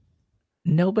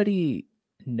nobody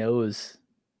knows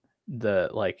the,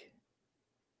 like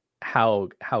how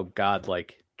God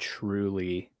like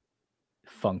truly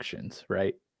functions,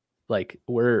 right? Like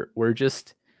we're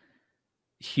just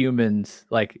humans.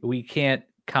 Like we can't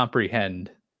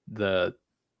comprehend the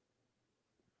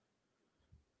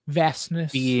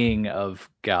vastness being of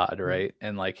God, right?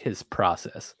 And like his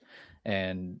process.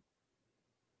 And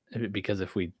because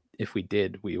if we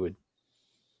did, we would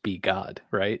be God,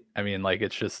 right? I mean, like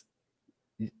it's just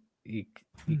you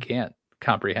can't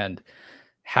comprehend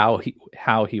how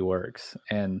he works.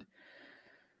 And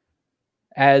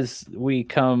as we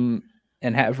come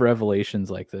and have revelations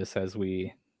like this, as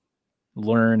we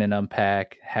learn and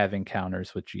unpack, have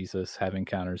encounters with Jesus, have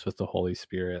encounters with the Holy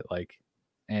Spirit, like,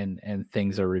 and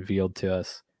things are revealed to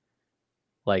us,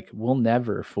 like we'll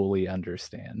never fully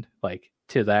understand. Like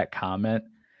to that comment,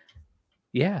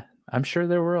 yeah, I'm sure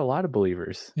there were a lot of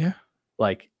believers. Yeah.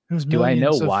 Like, do I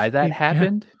know why that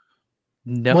happened? Yeah.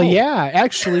 No. Well, yeah,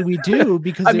 actually we do,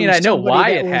 because I mean, I know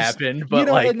why it happened, but, you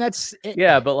know, like, and that's it.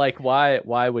 Yeah, but like why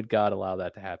would God allow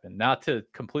that to happen? Not to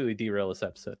completely derail this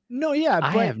episode. No, yeah,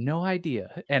 I have no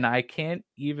idea, and I can't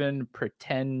even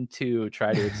pretend to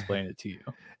try to explain it to you.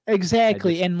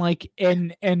 Exactly. And like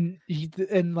and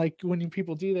like when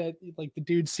people do that, like the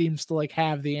dude seems to like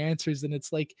have the answers, and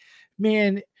it's like,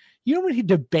 man, you know how many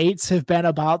debates have been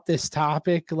about this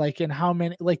topic, like, and how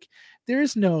many, like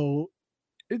there's no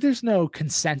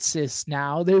consensus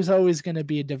now. There's always going to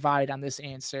be a divide on this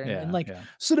answer. And like,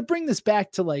 so to bring this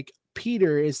back to like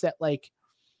Peter, is that like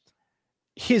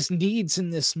his needs in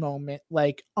this moment,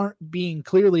 like aren't being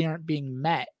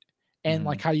met. And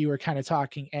like how you were kind of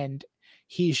talking, and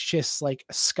he's just like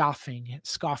scoffing.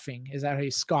 Is that how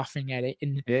he's scoffing at it?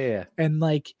 And and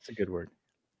like, it's a good word.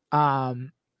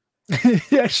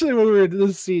 Actually, when we were in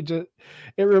this siege, it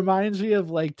reminds me of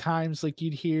like times like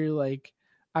you'd hear like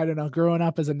I don't know, growing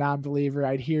up as a non-believer,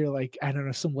 I'd hear like, I don't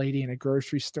know, some lady in a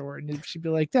grocery store and she'd be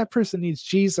like, that person needs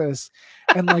Jesus.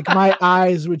 And like my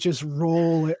eyes would just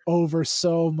roll it over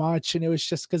so much. And it was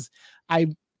just because I,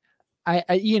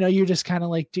 you're just kind of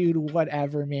like, dude,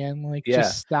 whatever, man. Like,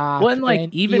 just stop. Well, and like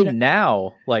and, even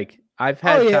now, like I've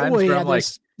had times where I'm like,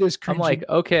 there's I'm like,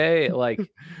 okay, like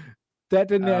that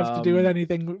didn't have to do with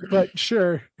anything, but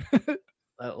sure.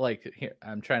 Like here,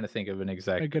 I'm trying to think of an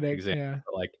exact example. Yeah.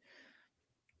 Like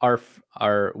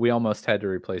we almost had to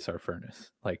replace our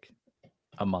furnace like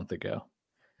a month ago,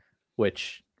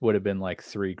 which would have been like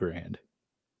 $3,000,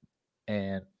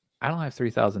 and I don't have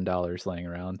 $3,000 laying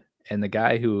around. And the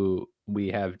guy who we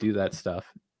have do that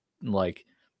stuff, like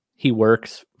he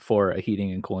works for a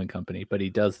heating and cooling company, but he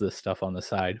does this stuff on the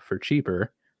side for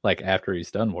cheaper, like after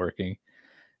he's done working.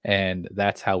 And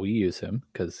that's how we use him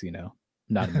because,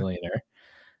 not a millionaire.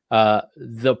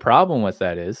 The problem with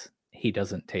that is he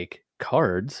doesn't take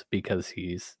cards because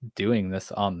he's doing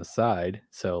this on the side.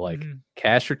 So like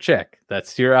cash or check,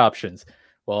 that's your options.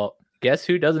 Well, guess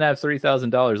who doesn't have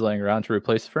 $3,000 laying around to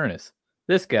replace the furnace?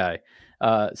 This guy.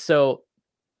 So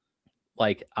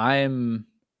like I'm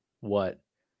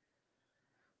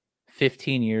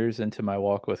 15 years into my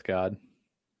walk with God.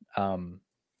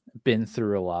 Been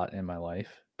through a lot in my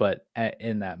life, but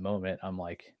in that moment, I'm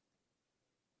like,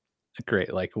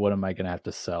 great. Like, what am I going to have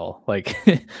to sell? Like,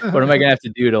 what am I going to have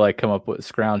to do to like come up with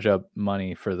scrounge up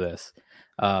money for this?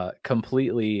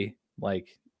 Completely like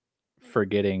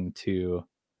forgetting to,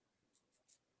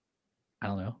 I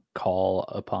don't know, call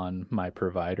upon my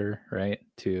provider, right?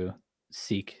 To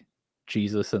seek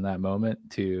Jesus in that moment,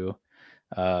 to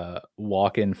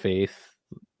walk in faith,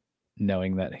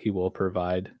 knowing that he will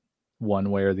provide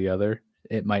one way or the other.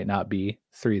 It might not be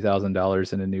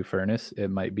 $3,000 in a new furnace. It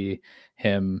might be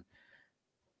him,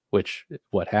 which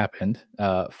what happened,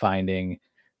 finding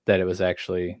that it was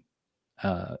actually,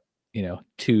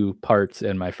 2 parts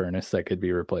in my furnace that could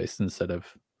be replaced instead of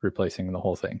replacing the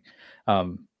whole thing.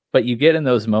 But you get in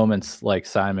those moments like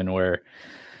Simon where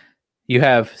you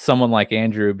have someone like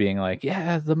Andrew being like,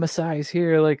 yeah, the Messiah's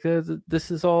here. Like,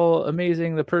 this is all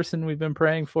amazing. The person we've been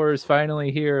praying for is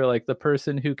finally here. Like the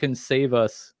person who can save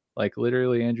us. Like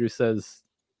literally Andrew says,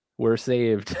 we're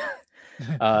saved.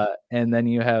 And then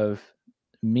you have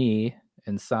me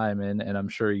and Simon, and I'm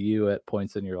sure you at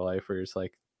points in your life where you're just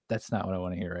like, that's not what I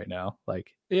want to hear right now.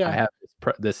 Like, I have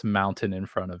this mountain in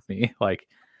front of me. Like,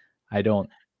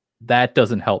 that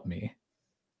doesn't help me.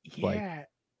 Yeah. Like,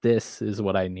 this is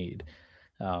what I need.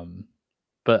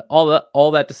 But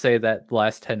all that to say that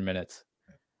last 10 minutes,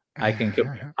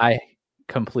 I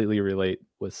completely relate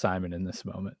with Simon in this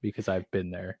moment because I've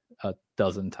been there a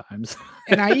dozen times.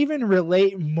 And I even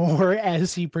relate more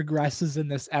as he progresses in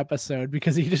this episode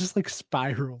because he just like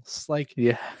spirals. Like,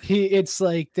 it's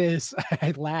like this.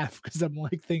 I laugh because I'm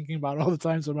like thinking about all the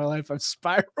times in my life I've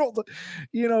spiraled,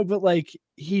 but like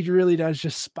he really does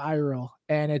just spiral.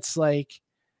 And it's like,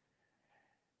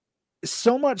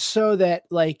 so much so that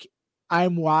like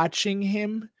I'm watching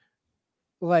him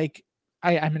like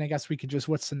I mean I guess we could just,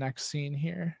 what's the next scene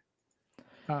here?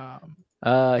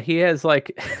 He has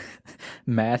like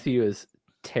Matthew is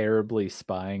terribly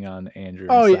spying on Andrew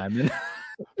and Simon.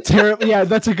 Terribly, yeah,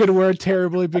 that's a good word,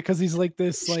 terribly, because he's like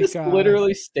this, like just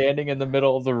literally standing in the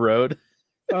middle of the road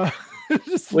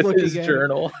just with his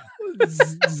journal.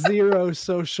 Zero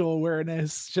social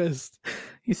awareness. Just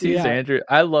he sees Andrew.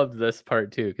 I love this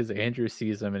part too because Andrew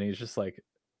sees him and he's just like,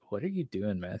 "What are you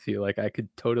doing, Matthew? Like I could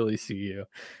totally see you."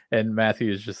 And Matthew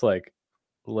is just like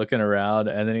looking around,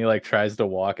 and then he like tries to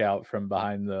walk out from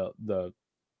behind the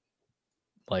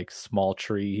like small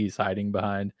tree he's hiding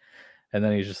behind, and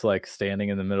then he's just like standing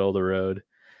in the middle of the road.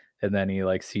 And then he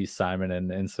like sees Simon,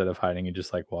 and instead of hiding, he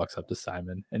just like walks up to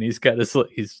Simon, and he's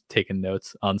taking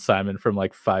notes on Simon from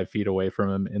like 5 feet away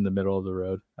from him in the middle of the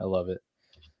road. I love it.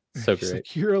 So great.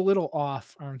 Like, you're a little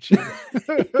off, aren't you?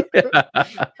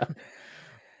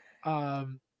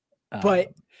 But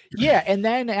yeah, and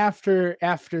then after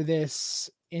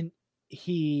this,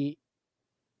 the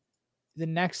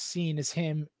next scene is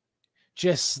him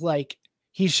just like,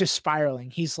 he's just spiraling.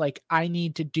 He's like, I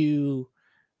need to do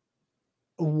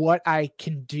what I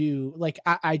can do. Like,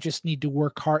 I just need to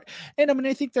work hard. And I mean,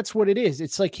 I think that's what it is.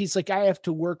 It's like, he's like, I have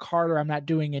to work harder. I'm not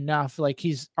doing enough. Like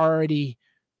he's already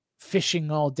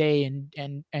fishing all day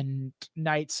and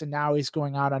nights. And now he's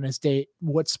going out on his day.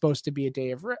 What's supposed to be a day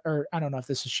of, or I don't know if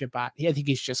this is Shabbat. I think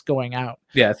he's just going out.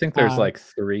 Yeah. I think there's like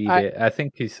 3 days. I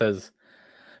think he says,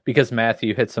 because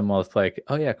Matthew hits him with like,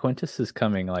 oh yeah, Quintus is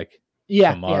coming like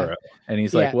tomorrow. And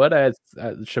he's like, what?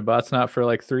 Shabbat's not for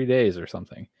like 3 days or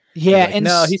something. Yeah, like, and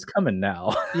no, he's coming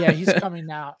now. Yeah, he's coming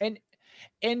now.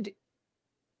 And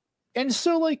And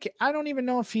so, like, I don't even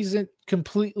know if he's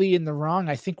completely in the wrong.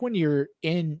 I think when you're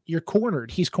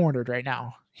cornered. He's cornered right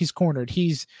now. He's cornered.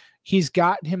 He's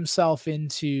got himself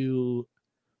into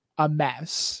a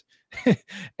mess,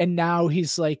 and now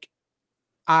he's like,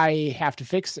 I have to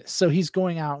fix this. So he's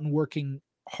going out and working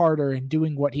harder and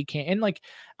doing what he can. And like,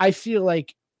 I feel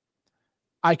like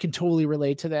I can totally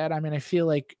relate to that. I mean, I feel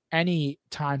like any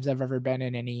times I've ever been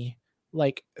in any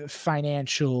like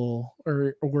financial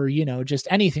or just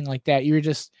anything like that, you're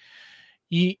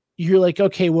like,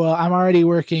 okay, well, I'm already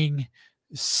working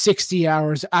 60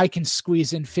 hours. I can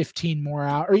squeeze in 15 more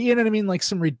hours, or you know what I mean? Like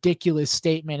some ridiculous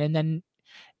statement.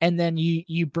 And then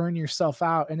you burn yourself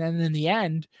out. And then in the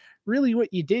end, really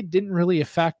what you did didn't really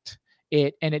affect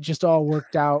it. And it just all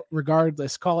worked out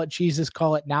regardless. Call it Jesus,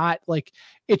 call it not. Like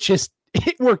it just,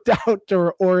 it worked out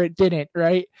or it didn't.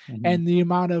 Right. Mhm. And the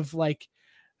amount of like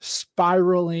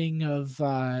spiraling of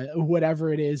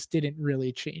whatever it is didn't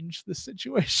really change the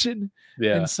situation.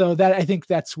 Yeah. And so that, I think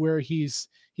that's where he's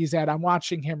at. I'm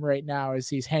watching him right now as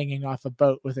he's hanging off a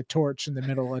boat with a torch in the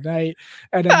middle of the night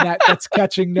and a net that's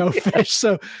catching no fish.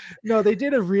 So no, they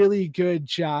did a really good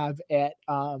job at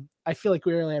I feel like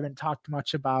we really haven't talked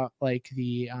much about like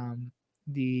the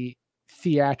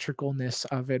theatricalness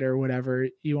of it or whatever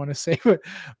you want to say,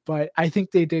 but I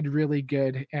think they did really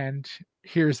good. And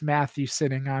here's Matthew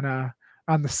sitting on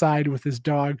the side with his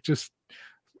dog, just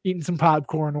eating some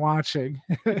popcorn, watching.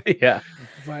 Yeah.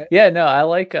 But yeah, no, I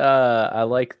like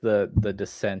the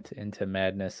descent into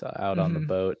madness out on the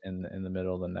boat in the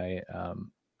middle of the night.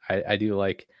 I do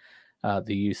like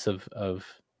the use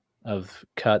of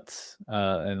cuts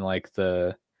and like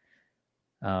the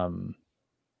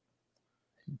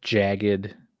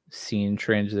jagged scene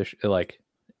transition, like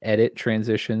edit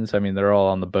transitions. I mean, they're all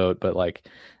on the boat, but like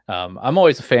I'm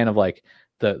always a fan of like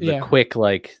the quick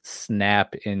like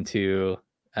snap into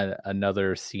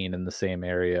another scene in the same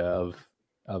area of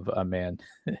a man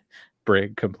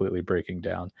completely breaking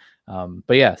down.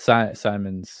 But yeah,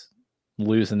 Simon's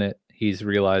losing it. He's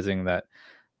realizing that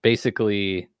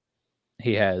basically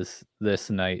he has this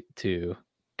night to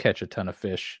catch a ton of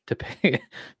fish to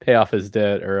pay off his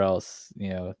debt, or else,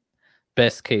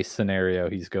 best case scenario,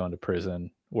 he's going to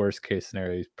prison. Worst case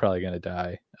scenario, he's probably going to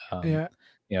die.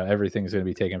 Everything's going to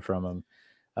be taken from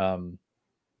him.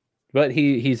 But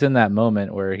he's in that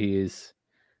moment where he's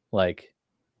like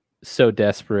so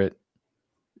desperate,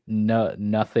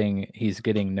 nothing, he's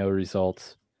getting no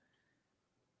results.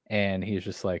 And he's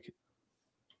just like,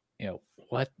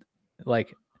 what?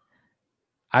 Like,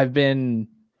 I've been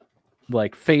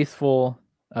like faithful,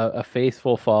 a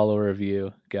faithful follower of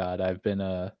you, God. I've been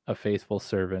a faithful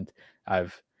servant.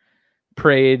 I've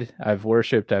prayed, I've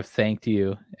worshiped, I've thanked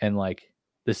you. And like,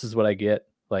 this is what I get.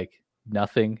 Like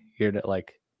nothing here to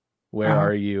like, where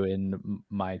are you in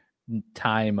my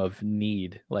time of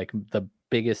need? Like the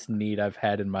biggest need I've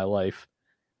had in my life.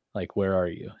 Like, where are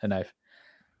you? And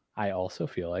I also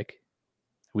feel like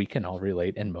we can all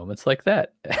relate in moments like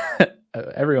that.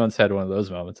 Everyone's had one of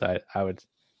those moments, I would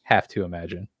have to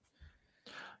imagine.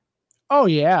 Oh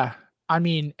yeah. I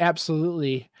mean,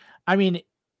 absolutely. I mean,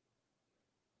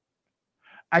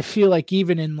 I feel like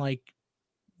even in like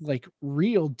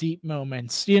real deep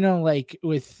moments, like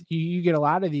with you get a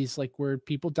lot of these like where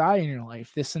people die in your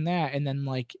life, this and that, and then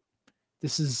like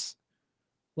this is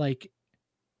like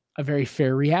a very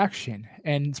fair reaction,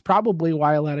 and it's probably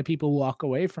why a lot of people walk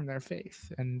away from their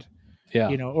faith, and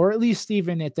or at least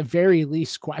even at the very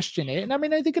least question it. And I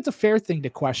mean, I think it's a fair thing to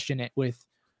question it with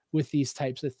these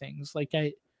types of things. Like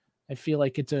I feel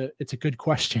like it's a good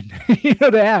question,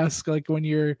 to ask. Like when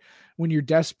you're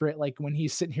desperate, like when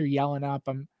he's sitting here yelling up,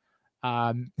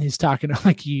 he's talking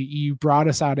like you brought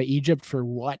us out of Egypt for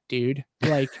what, dude?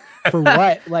 Like for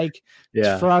what? Like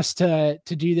for us to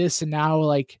do this, and now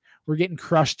like we're getting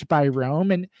crushed by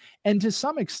Rome. And to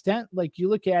some extent, like you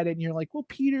look at it and you're like, well,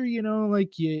 Peter,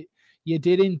 like you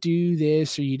didn't do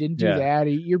this or you didn't do that. Or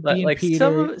you're being like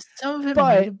Peter. Some of it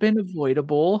might have been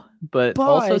avoidable, but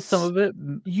also some of it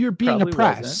you're being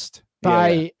oppressed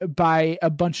by a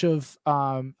bunch of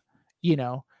I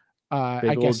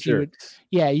guess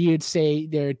you'd say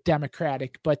they're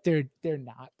democratic, but they're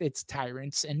not. It's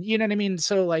tyrants, and you know what I mean.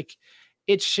 So like,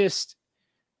 it's just,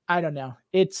 I don't know.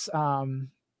 It's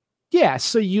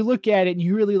so you look at it and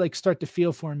you really like start to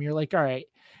feel for him. You're like, all right.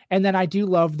 And then I do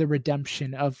love the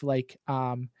redemption of like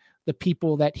the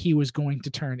people that he was going to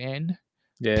turn in,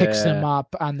 picks him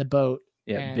up on the boat.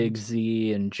 Yeah, Big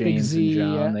Z and James and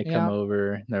John, they come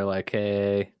over and they're like,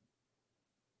 hey,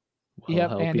 we'll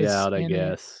help you out, I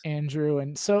guess. Andrew.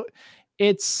 And so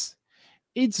it's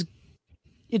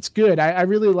it's good. I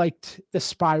really liked the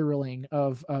spiraling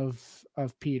of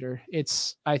Peter.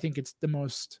 I think it's the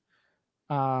most.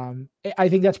 I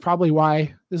think that's probably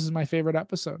why this is my favorite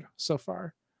episode so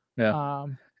far. Yeah.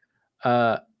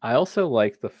 I also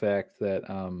like the fact that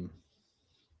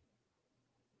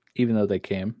even though they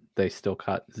came, they still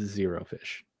caught 0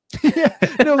 fish. Yeah,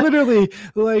 no, literally,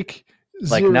 like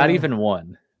 0. Not even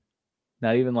one.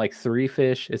 Not even 3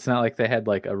 fish. It's not like they had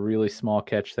a really small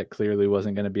catch that clearly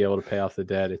wasn't going to be able to pay off the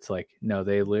debt. It's no,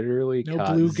 they literally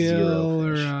caught bluegill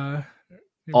 0 fish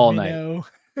or all minnow.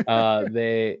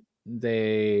 Night.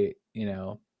 They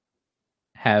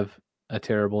have a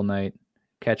terrible night,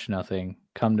 catch nothing,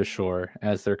 come to shore.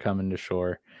 As they're coming to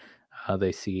shore,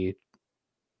 they see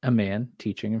a man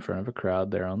teaching in front of a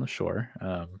crowd there on the shore.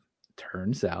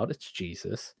 Turns out it's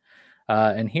Jesus.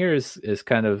 And here is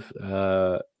kind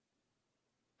of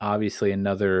obviously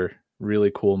another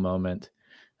really cool moment.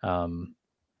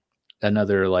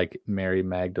 Another Mary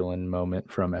Magdalene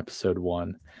moment from episode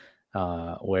 1,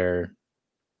 where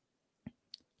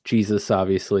Jesus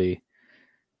obviously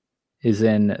is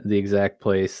in the exact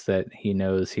place that he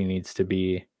knows he needs to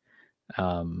be.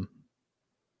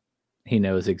 He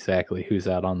knows exactly who's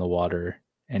out on the water,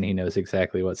 and he knows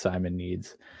exactly what Simon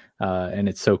needs. And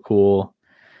it's so cool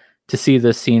to see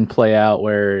this scene play out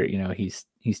where,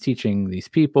 he's teaching these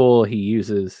people.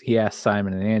 He asks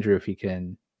Simon and Andrew if he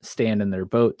can stand in their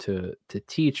boat to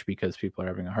teach, because people are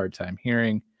having a hard time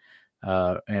hearing.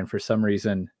 And for some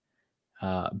reason,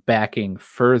 backing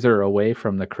further away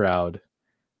from the crowd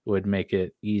would make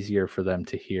it easier for them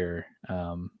to hear.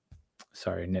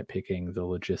 Sorry, nitpicking the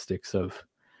logistics of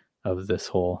this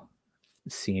whole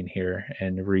scene here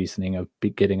and reasoning of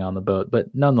getting on the boat. But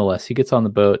nonetheless, he gets on the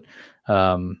boat,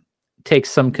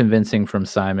 takes some convincing from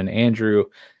Simon. Andrew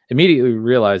immediately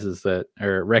recognizes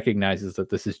that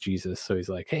this is Jesus. So he's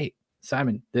like, hey,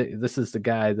 Simon, this is the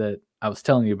guy that I was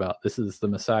telling you about. This is the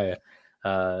Messiah.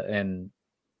 And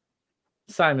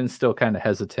Simon's still kind of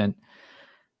hesitant.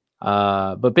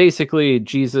 But basically,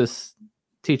 Jesus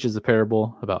teaches a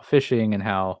parable about fishing and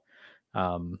how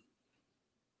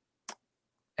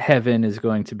heaven is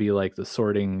going to be like the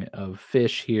sorting of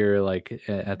fish here,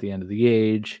 at the end of the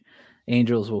age.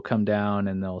 Angels will come down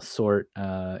and they'll sort,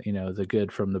 the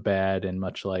good from the bad. And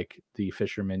much like the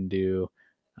fishermen do,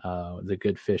 the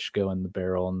good fish go in the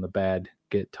barrel and the bad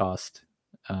get tossed.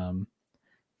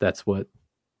 That's what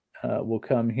will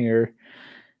come here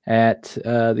at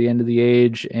the end of the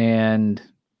age. And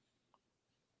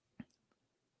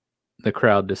the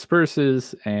crowd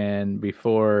disperses, and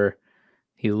before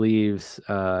he leaves,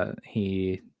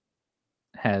 he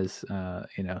has,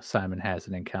 Simon has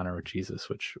an encounter with Jesus,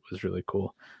 which was really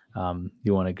cool.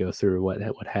 You want to go through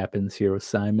what happens here with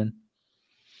Simon?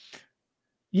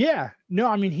 Yeah, no,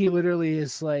 I mean, he literally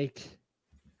is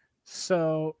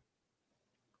so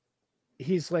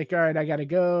he's like, all right, I got to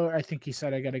go. I think he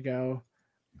said, I got to go.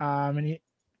 And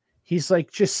he's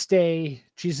like, just stay.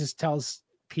 Jesus tells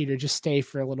Peter, just stay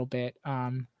for a little bit.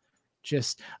 And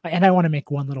I want to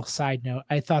make one little side note.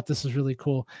 I thought this was really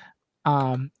cool.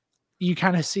 You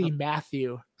kind of see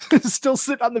Matthew still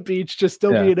sitting on the beach, just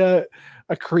still being a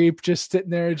creep, just sitting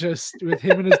there, just with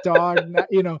him and his dog,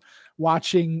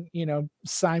 watching,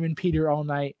 Simon Peter all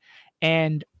night.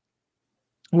 And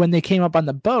when they came up on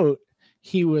the boat,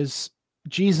 Jesus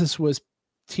was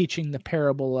teaching the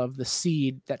parable of the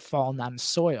seed that fallen on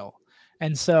soil.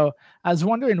 And so I was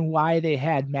wondering why they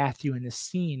had Matthew in this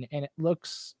scene, and it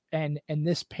looks, and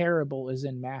this parable is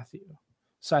in Matthew.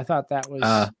 So I thought that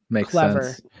was clever.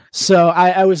 Sense. So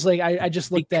I was like, I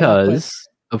just looked at it. Because,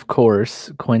 of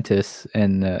course, Quintus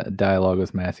in the dialogue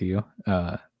with Matthew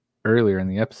earlier in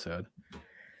the episode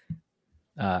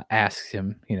asks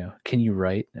him, can you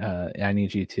write? I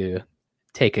need you to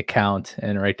take account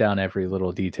and write down every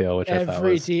little detail, which I thought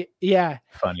was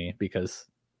funny because,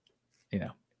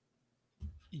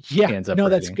 he ends up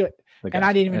that's good. And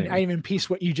I didn't even piece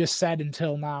what you just said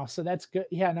until now. So that's good.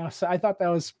 Yeah, no. So I thought that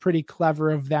was pretty clever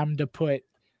of them to put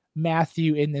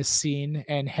Matthew in this scene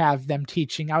and have them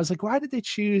teaching. I was like, why did they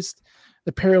choose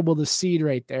the parable of the seed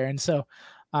right there? And so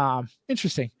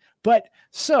interesting. But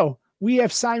so we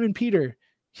have Simon Peter.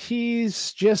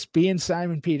 He's just being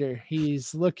Simon Peter.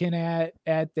 He's looking at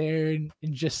there and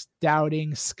just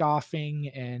doubting, scoffing,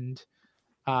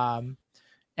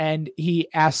 and he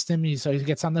asked him, so he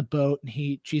gets on the boat,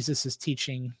 and Jesus is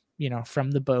teaching,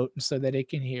 from the boat so that it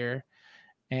can hear.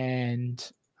 And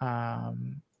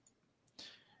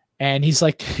he's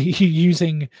like,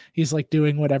 he's like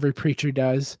doing what every preacher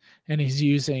does. And he's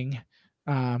using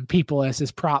people as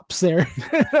his props there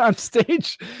on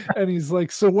stage. And he's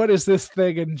like, so what is this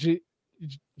thing? And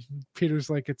Peter's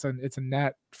like, it's a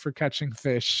net for catching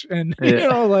fish, and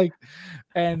Yeah.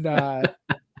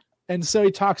 and so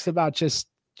he talks about just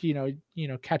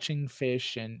catching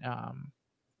fish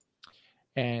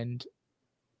and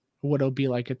what it'll be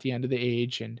like at the end of the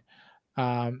age. And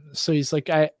so he's like,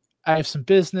 I have some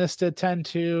business to attend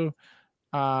to.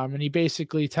 And he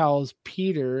basically tells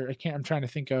Peter, I'm trying to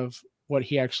think of what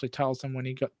he actually tells him when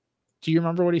he go. Do you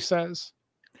remember what he says?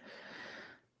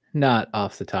 Not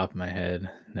off the top of my head,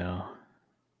 no.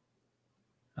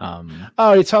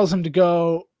 He tells him to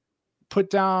go put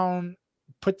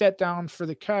that down for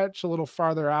the catch a little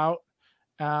farther out.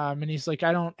 And he's like,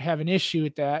 I don't have an issue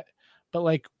with that, but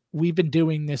like, we've been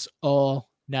doing this all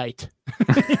night.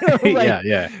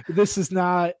 Yeah. This is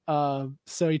not,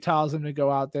 so he tells him to go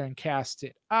out there and cast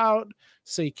it out.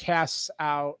 So he casts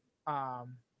out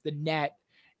the net,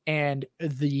 and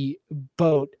the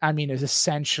boat, is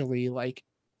essentially like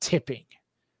tipping.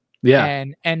 Yeah.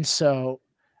 And so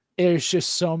there's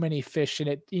just so many fish, and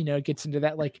it gets into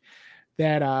that like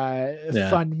that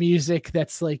fun music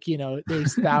that's like,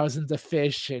 there's thousands of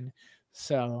fish. And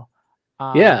so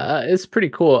it's pretty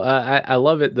cool. I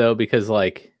love it though, because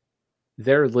like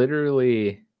they're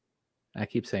literally, I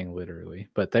keep saying literally,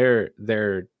 but their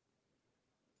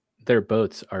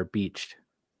boats are beached.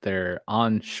 They're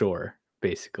on shore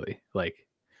basically, like,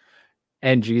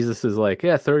 and Jesus is like,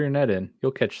 yeah, throw your net in,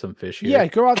 you'll catch some fish here. Yeah,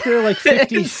 go out there like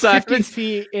 50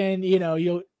 feet, and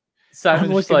you'll. Simon's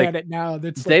I'm looking at it now.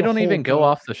 That's they don't even go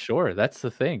off the shore. That's the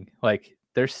thing. Like,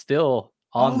 they're still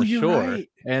on the shore, right.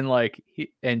 And like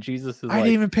Jesus is I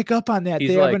didn't even pick up on that.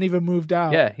 They haven't even moved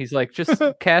out. Yeah, he's like, just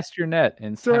cast your net,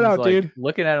 and throw it out, like, dude.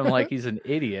 Looking at him like he's an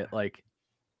idiot. Like,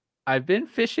 I've been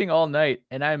fishing all night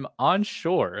and I'm on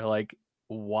shore. Like,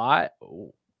 why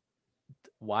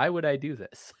would I do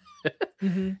this?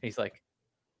 Mm-hmm. He's like,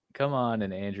 come on,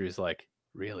 and Andrew's like,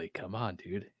 really, come on,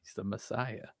 dude, he's the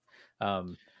Messiah.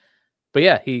 But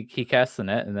yeah, he casts the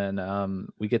net, and then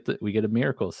we get a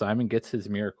miracle. Simon gets his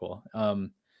miracle,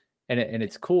 and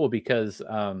it's cool because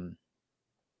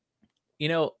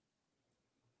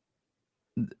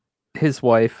his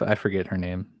wife, I forget her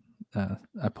name,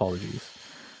 apologies,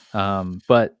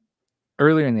 but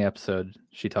earlier in the episode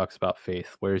she talks about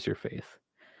faith. Where's your faith?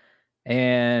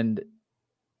 And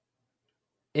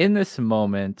in this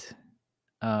moment,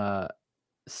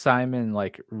 Simon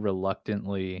like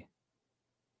reluctantly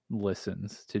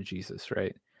listens to Jesus,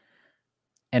 right?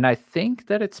 And I think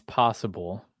that it's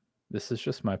possible, this is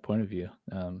just my point of view,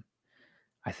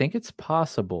 I think it's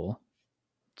possible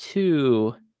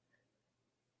to,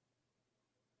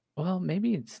 well,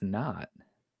 maybe it's not.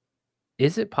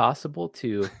 Is it possible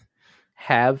to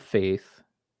have faith,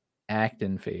 act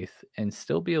in faith, and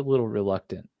still be a little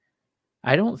reluctant?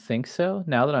 I don't think so,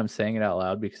 now that I'm saying it out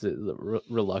loud, because the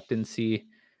reluctancy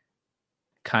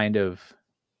kind of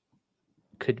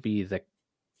could be the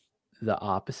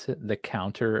opposite, the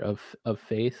counter of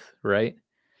faith, right?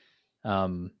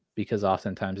 Because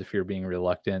oftentimes if you're being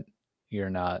reluctant, you're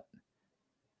not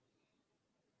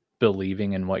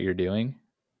believing in what you're doing,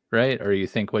 right? Or you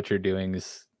think what you're doing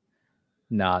is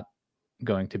not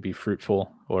going to be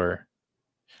fruitful or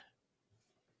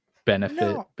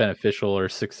beneficial or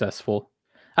successful.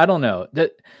 I don't know.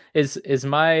 That is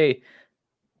my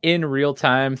in real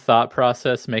time thought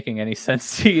process making any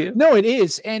sense to you? No, it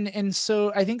is. And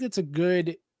so I think it's a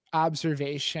good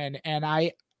observation.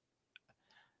 And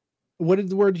what did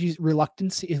the word use?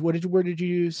 Reluctancy? What word did you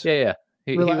use? Yeah.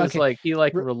 He was like, he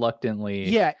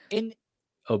reluctantly and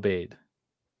obeyed.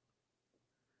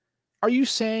 Are you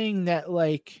saying that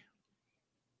like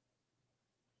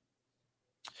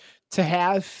to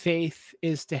have faith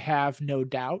is to have no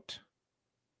doubt?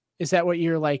 Is that what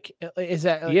you're like? Is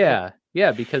that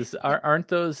yeah? Because aren't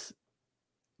those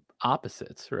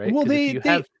opposites, right? Well, if you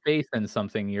have faith in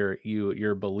something,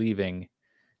 you're believing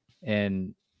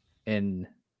in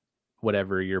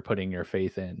whatever you're putting your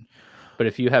faith in. But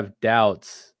if you have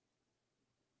doubts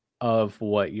of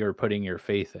what you're putting your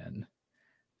faith in,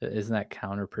 isn't that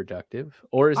counterproductive?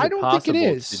 Or is it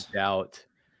possible to doubt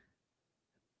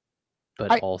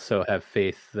but also have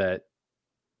faith that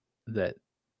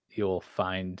you'll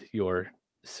find your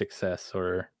success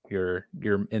or your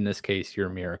in this case your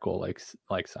miracle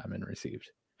like Simon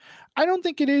received? I don't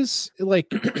think it is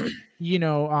like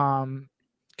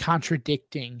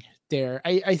contradicting there.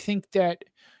 I think that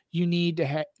you need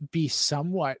to be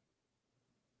somewhat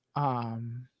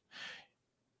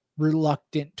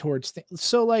reluctant towards things.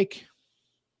 So like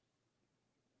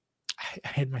I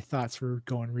had my thoughts were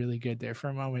going really good there for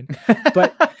a moment,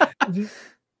 but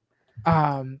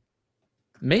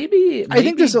maybe I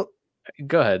think there's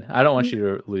Go ahead. I don't want you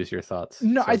to lose your thoughts.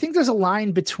 No, So. I think there's a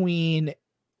line between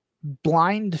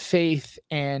blind faith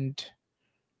and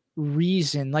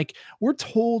reason. Like, we're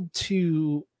told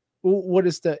to, what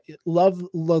is the love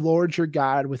the Lord your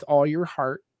God with all your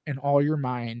heart and all your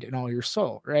mind and all your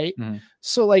soul, right? Mhm.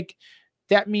 So like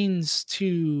that means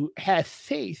to have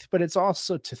faith, but it's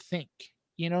also to think,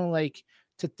 like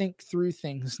to think through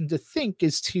things. And to think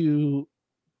is to,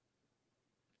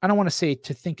 I don't want to say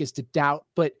to think is to doubt,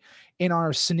 but in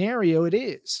our scenario, it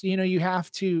is. You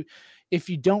have to, if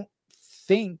you don't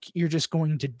think, you're just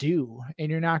going to do,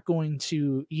 and you're not going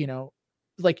to,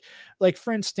 like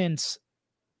for instance,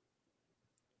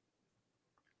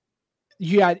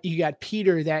 you got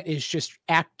Peter that is just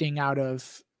acting out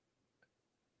of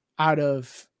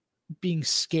being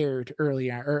scared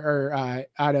early on, or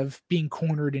out of being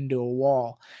cornered into a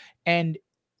wall, and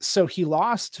so he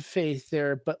lost faith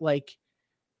there. But like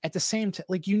at the same time,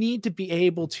 like you need to be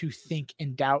able to think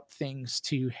and doubt things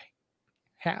to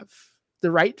have the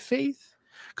right faith.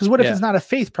 Because what if Yeah. it's not a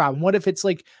faith problem? What if it's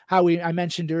like how I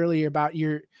mentioned earlier about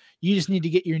you just need to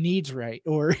get your needs right,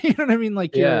 or you know what I mean?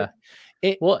 Like Yeah.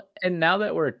 it. Well, and now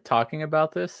that we're talking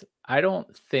about this, I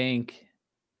don't think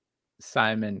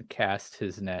Simon cast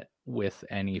his net with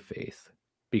any faith,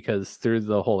 because through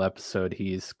the whole episode,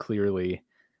 he's clearly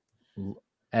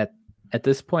at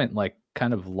this point, like,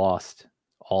 kind of lost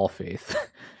all faith.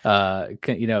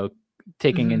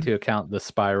 Taking Mhm. into account the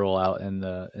spiral out in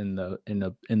the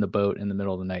boat in the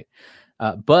middle of the night.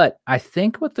 But I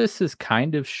think what this is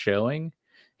kind of showing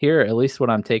here, at least what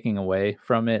I'm taking away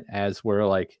from it, as we're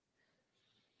like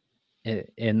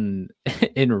in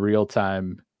in real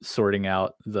time sorting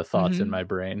out the thoughts in Mhm. my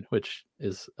brain, which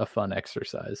is a fun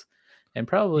exercise and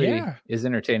probably Yeah. is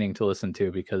entertaining to listen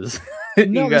to, because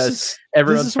No, you this guys, is this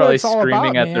everyone's is what probably it's all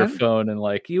screaming about, at their man. phone and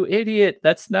like, you idiot,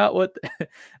 that's not what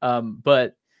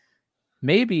but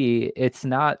maybe it's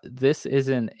not, this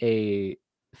isn't a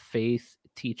faith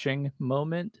teaching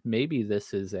moment. Maybe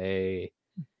this is a,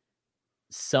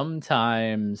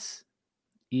 sometimes,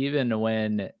 even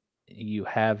when you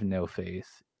have no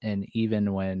faith, and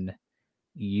even when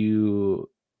you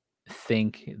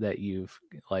think that you've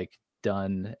like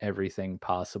done everything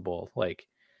possible, like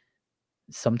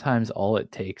sometimes all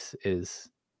it takes is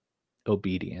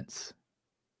obedience,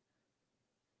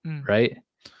 Mm. right?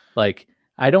 Like,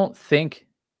 I don't think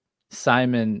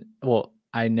Simon, well,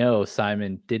 I know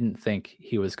Simon didn't think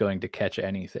he was going to catch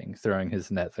anything throwing his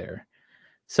net there.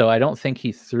 So I don't think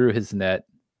he threw his net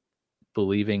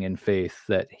believing in faith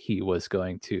that he was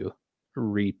going to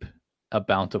reap a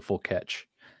bountiful catch.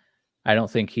 I don't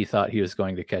think he thought he was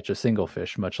going to catch a single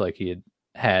fish, much like he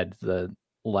had the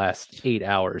last 8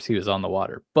 hours he was on the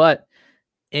water. But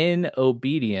in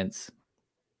obedience,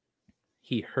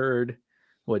 he heard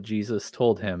what Jesus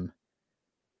told him,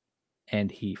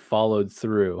 and he followed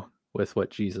through with what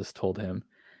Jesus told him.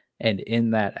 And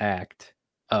in that act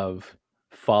of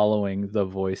following the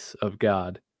voice of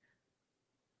God,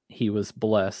 he was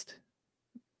blessed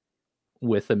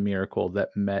with a miracle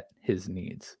that met his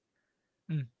needs.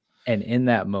 Mm. And in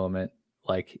that moment,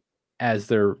 like, as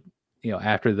they're,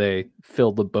 after they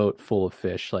filled the boat full of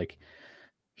fish, like,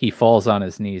 he falls on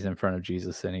his knees in front of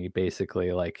Jesus, and he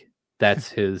basically, like, that's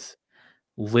his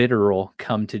literal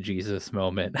come to Jesus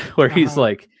moment where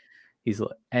Uh-huh.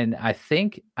 and I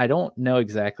think, I don't know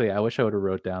exactly, I wish I would have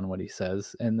wrote down what he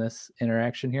says in this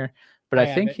interaction here, but I I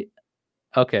have think, it.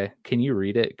 okay, can you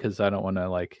read it? Because I don't want to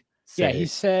like Yeah, he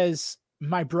say. says,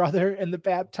 "My brother and the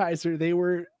baptizer, they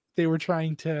were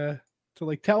trying to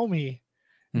like tell me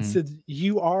and Mhm. said,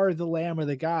 'You are the Lamb of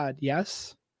the God,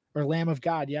 yes? Or Lamb of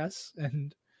God, yes?'"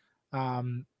 And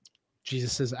um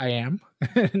Jesus says, "I am."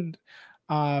 And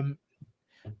um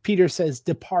Peter says,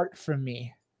 "Depart from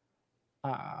me.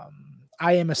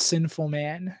 I am a sinful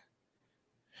man.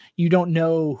 You don't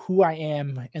know who I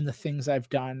am and the things I've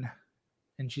done."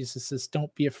 And Jesus says,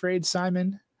 "Don't be afraid,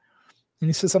 Simon." And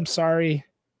he says, "I'm sorry.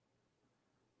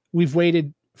 We've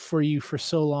waited for you for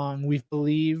so long. We've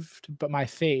believed, but my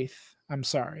faith, I'm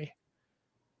sorry."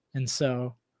 And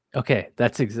so, Okay,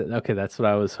 okay, that's what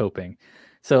I was hoping.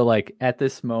 So, like, at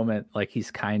this moment, like,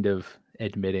 he's kind of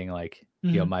admitting, like,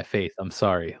 mhm, my faith, I'm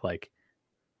sorry, like,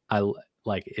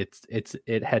 like,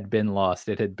 it had been lost,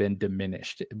 it had been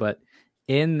diminished, but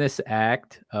in this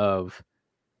act of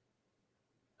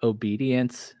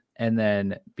obedience and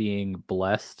then being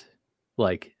blessed,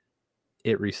 like,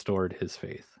 it restored his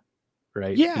faith,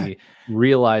 right? yeah, He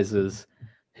realizes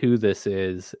who this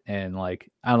is, and,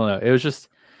 like, I don't know, it was just,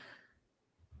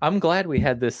 I'm glad we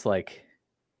had this, like,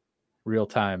 real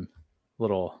time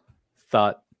little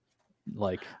thought,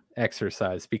 like,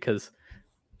 exercise, because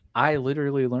I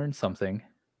literally learned something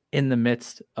in the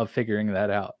midst of figuring that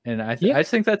out. And I Yeah.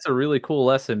 think that's a really cool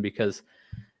lesson because,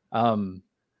 you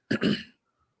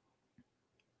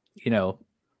know,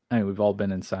 I mean, we've all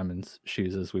been in Simon's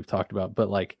shoes as we've talked about, but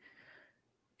like,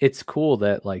 it's cool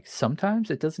that like sometimes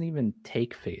it doesn't even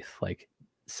take faith. Like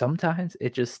sometimes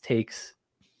it just takes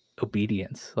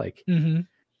obedience, like Mm-hmm.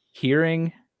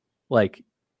 hearing, like,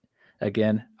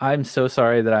 again, I'm so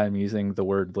sorry that I'm using the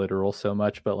word literal so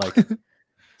much, but like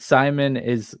Simon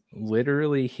is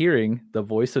literally hearing the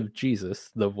voice of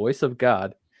Jesus, the voice of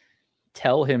God,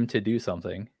 tell him to do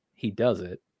something. He does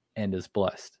it and is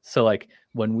blessed. So like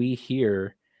when we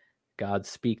hear God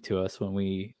speak to us, when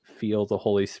we feel the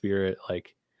Holy Spirit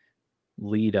like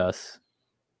lead us,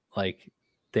 like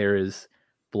there is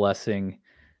blessing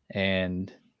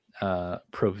and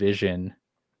provision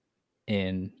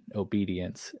in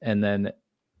obedience. And then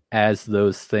as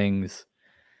those things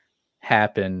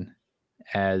happen,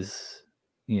 as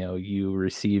you know, you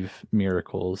receive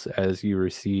miracles, as you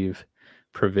receive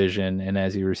provision, and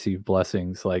as you receive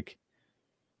blessings, like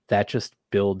that just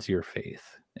builds your faith.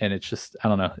 And it's just, I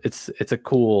don't know, it's a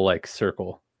cool like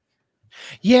circle.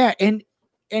 Yeah, and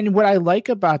what I like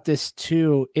about this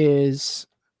too is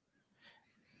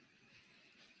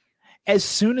as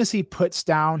soon as he puts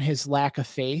down his lack of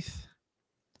faith,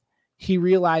 he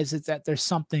realizes that there's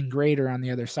something greater on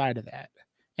the other side of that.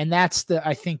 And that's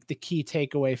I think the key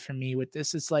takeaway for me with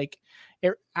this is like,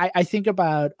 I think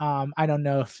about, I don't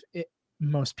know if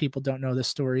most people don't know the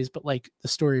stories, but like the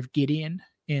story of Gideon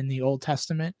in the Old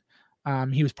Testament.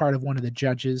 He was part of one of the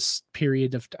judges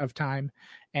period of time.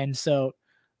 And so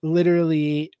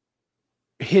literally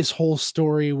his whole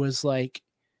story was like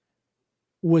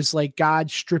God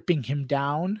stripping him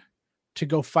down to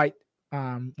go fight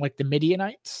like the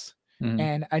Midianites. Mhm.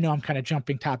 And I know I'm kind of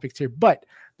jumping topics here, but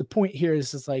the point here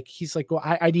is like, he's like, well,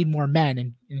 I need more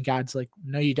men. And God's like,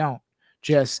 no, you don't.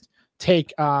 Just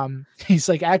take, he's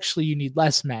like, actually, you need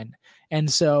less men.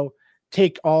 And so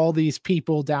take all these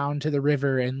people down to the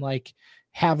river and like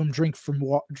have them drink from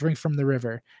the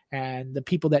river. And the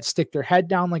people that stick their head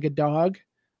down like a dog,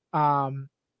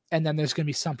 and then there's going to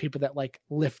be some people that like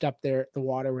lift up the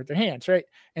water with their hands, right?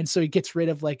 And so he gets rid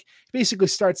of like, basically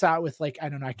starts out with like, I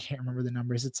don't know, I can't remember the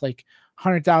numbers. It's like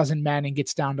 100,000 men and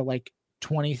gets down to like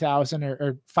 20,000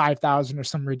 or 5,000 or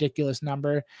some ridiculous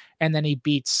number. And then he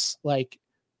beats like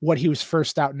what he was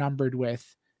first outnumbered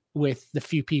with the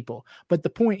few people. But the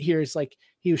point here is like,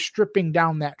 he was stripping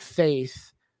down that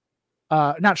faith,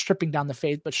 not stripping down the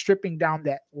faith, but stripping down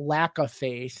that lack of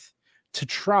faith to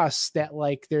trust that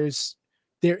like there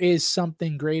is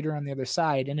something greater on the other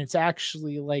side. And it's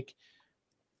actually like,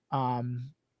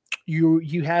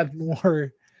 you have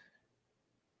more,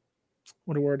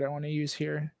 what a word I want to use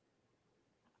here.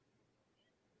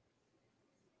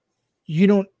 You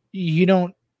don't,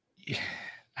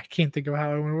 I can't think of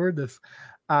how I want to word this.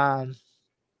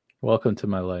 Welcome to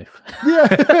my life. Yeah.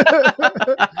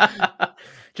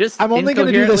 Just I'm only going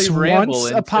to do this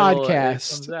once a until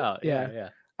podcast. it comes out. Yeah. Yeah.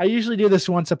 I usually do this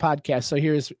once a podcast. So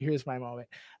here's my moment.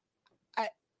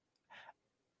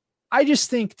 I just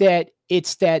think that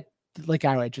it's that, like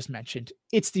I just mentioned,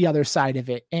 it's the other side of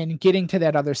it. And getting to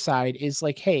that other side is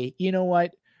like, hey, you know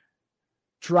what?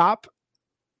 Drop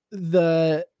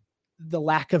the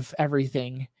lack of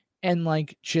everything and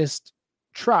like just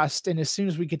trust. And as soon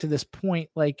as we get to this point,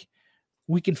 like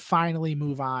we can finally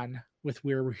move on with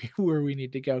where we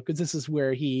need to go. Because this is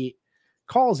where he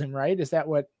calls him, right? Is that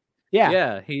what? Yeah.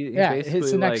 Yeah. He basically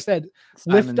it's the next like, said,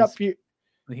 lift up your,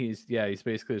 he's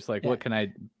basically just like, Yeah.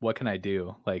 what can I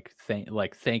do? Like,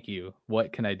 thank you.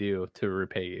 What can I do to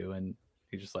repay you? And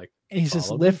he's just like, and he says,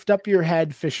 follow me. lift up your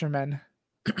head, fisherman.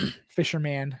 I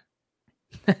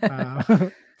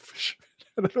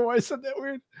don't know why I said that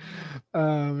weird.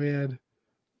 Oh man.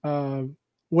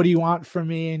 What do you want from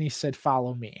me? And he said,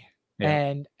 follow me.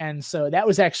 Yeah. And so that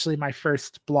was actually my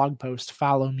first blog post,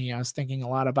 follow me. I was thinking a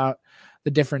lot about the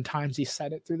different times he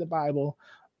said it through the Bible,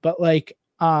 but like,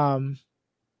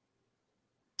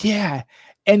 yeah.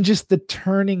 And just the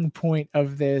turning point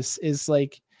of this is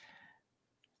like,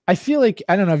 I feel like,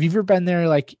 I don't know if you've ever been there,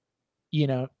 like, you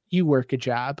know, you work a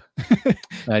job.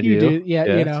 I do. Yeah.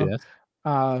 Yes, You know, yes.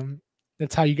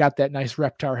 That's how you got that nice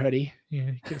Reptar hoodie. Yeah,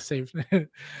 you could have saved. Yes,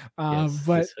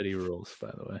 But this hoodie rules,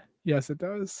 by the way. yes, it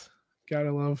does.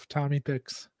 Gotta love Tommy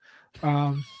Picks.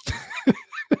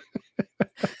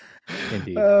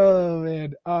 Indeed. Oh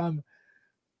man.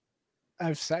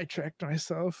 I've sidetracked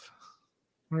myself.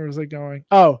 Where was I going?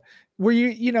 Oh, where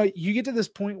you know, you get to this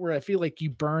point where I feel like you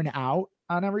burn out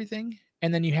on everything,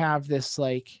 and then you have this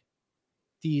like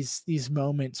these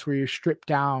moments where you're stripped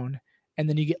down, and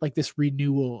then you get like this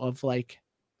renewal of like,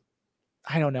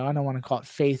 I don't know, I don't want to call it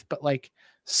faith, but like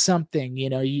something, you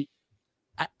know,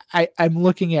 I'm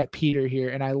looking at Peter here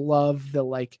and I love the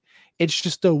like it's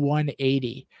just a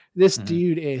 180. This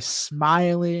dude is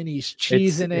smiling, he's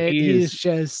cheesing it. He's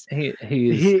just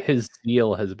his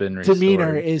zeal has been restored.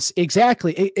 Demeanor is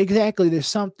exactly. There's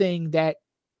something that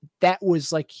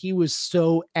was like he was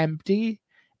so empty,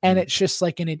 and it's just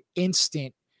like in an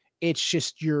instant, it's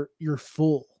just you're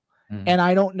full. And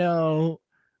I don't know,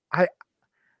 I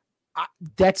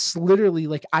that's literally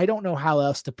like I don't know how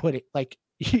else to put it. Like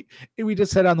we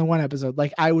just said on the one episode,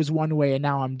 like I was one way and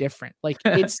now I'm different. Like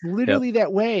it's literally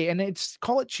that way, and it's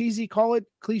call it cheesy, call it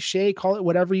cliche, call it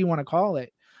whatever you want to call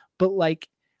it, but like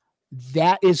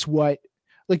that is what.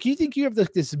 Like you think you have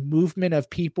this movement of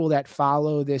people that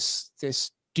follow this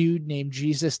dude named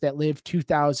Jesus that lived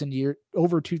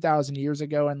over 2,000 years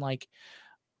ago, and like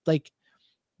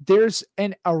there's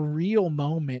a real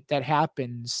moment that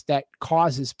happens that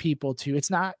causes people to.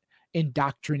 It's not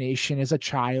indoctrination as a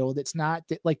child. It's not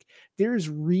that like there's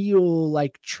real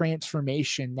like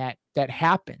transformation that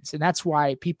happens, and that's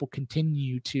why people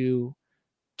continue to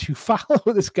follow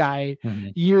this guy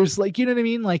years, like, you know what I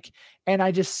mean? Like, and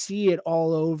I just see it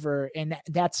all over, and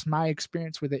that's my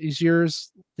experience with it. Is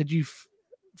yours? Did you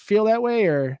feel that way,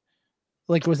 or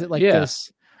like, was it like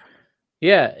this?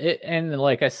 Yeah. And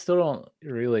like, I still don't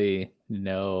really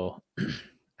know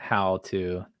how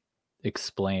to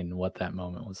explain what that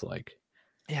moment was like.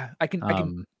 Yeah. I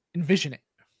can envision it.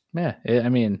 Yeah. I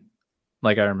mean,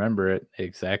 like I remember it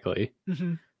exactly.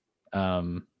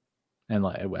 And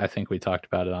like, I think we talked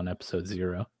about it on episode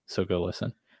 0, so go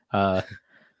listen. Yeah,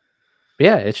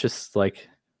 it's just like,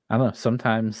 I don't know.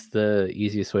 Sometimes the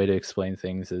easiest way to explain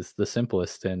things is the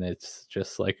simplest, and it's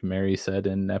just like Mary said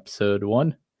in episode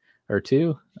 1 or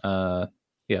 2. Yeah,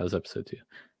 it was episode 2.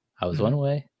 I was one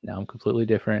way, now I'm completely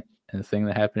different, and the thing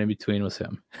that happened in between was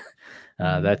him.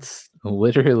 That's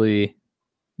literally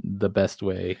the best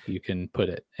way you can put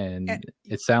it, and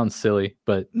it sounds silly,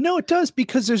 but no, it does,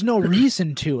 because there's no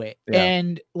reason to it.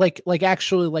 And like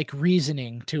actually like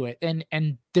reasoning to it,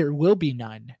 and there will be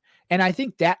none. And I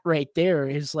think that right there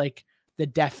is like the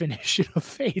definition of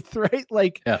faith, right?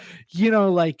 Like, you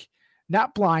know, like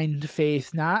not blind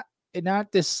faith, not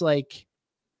this like,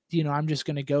 you know, I'm just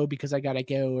gonna go because I gotta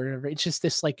go, or whatever. It's just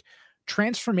this like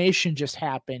transformation just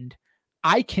happened.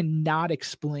 I cannot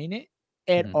explain it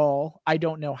at all. I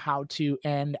don't know how to,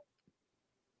 and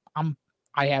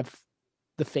I have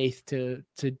the faith to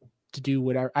do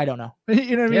whatever. I don't know.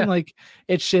 You know what I mean? Like,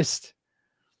 it's just,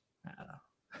 I don't know.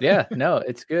 Yeah, no,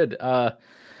 it's good.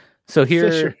 So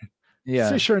here,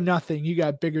 fish or nothing. You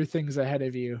got bigger things ahead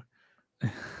of you.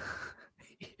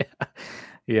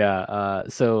 Yeah.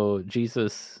 So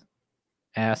Jesus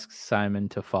asks Simon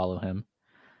to follow him.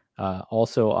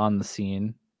 Also on the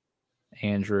scene,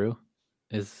 Andrew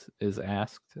is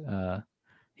asked.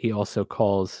 He also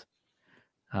calls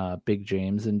Big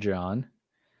James and John.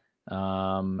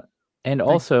 And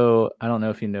also, I don't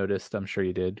know if you noticed, I'm sure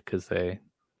you did, because they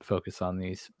focus on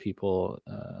these people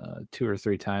 2 or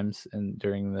 3 times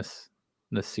during this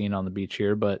scene on the beach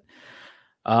here, but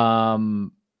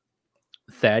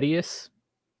Thaddeus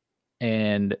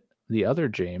and the other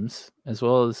James, as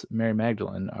well as Mary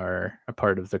Magdalene, are a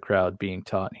part of the crowd being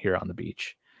taught here on the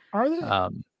beach. Are they?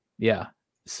 Yeah.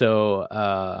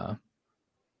 So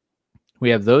we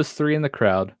have those 3 in the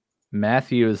crowd.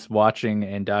 Matthew is watching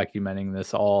and documenting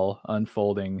this all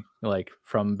unfolding, like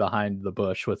from behind the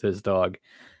bush with his dog.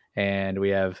 And we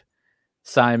have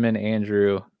Simon,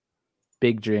 Andrew,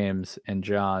 Big James, and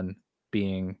John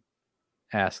being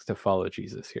asked to follow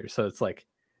Jesus here. So it's like,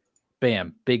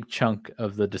 bam, big chunk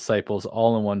of the disciples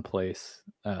all in one place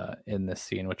in this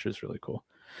scene, which is really cool.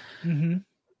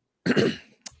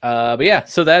 But yeah,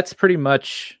 so that's pretty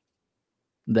much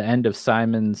the end of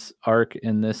Simon's arc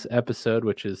in this episode,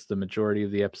 which is the majority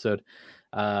of the episode.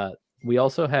 We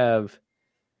also have,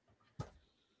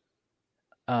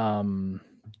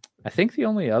 I think the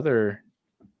only other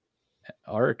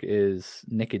arc is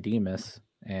Nicodemus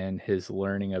and his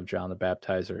learning of John the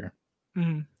Baptizer.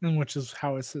 And which is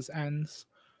how it says ends.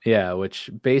 Yeah, which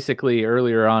basically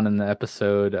earlier on in the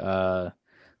episode,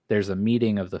 there's a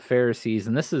meeting of the Pharisees,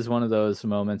 and this is one of those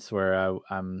moments where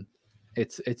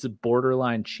it's a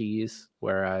borderline cheese,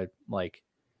 where I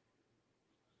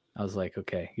was like,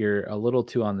 okay, you're a little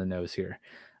too on the nose here.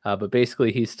 But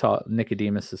basically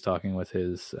Nicodemus is talking with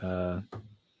his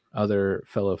other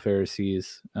fellow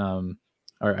Pharisees, or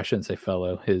I shouldn't say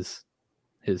fellow, his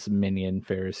minion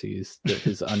Pharisees,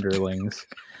 his underlings.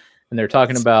 And they're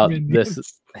talking about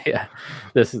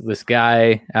this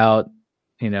guy out,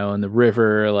 in the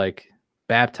river, like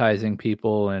baptizing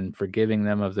people and forgiving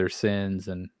them of their sins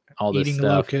and all this eating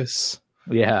stuff. locusts.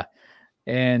 Yeah.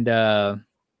 And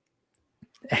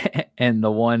and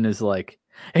the one is like,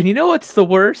 and you know what's the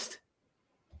worst?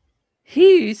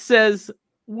 He says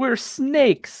we're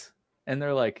snakes. And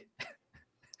they're like,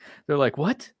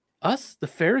 what? Us? The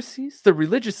Pharisees? The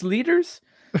religious leaders?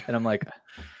 And I'm like,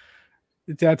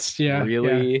 That's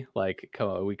really? Yeah. Like, come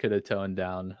on, we could have toned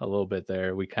down a little bit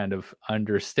there. We kind of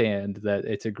understand that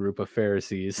it's a group of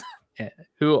Pharisees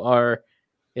who are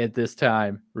at this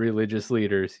time religious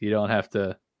leaders. You don't have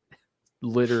to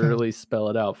literally spell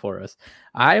it out for us.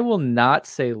 I will not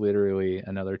say literally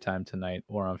another time tonight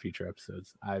or on future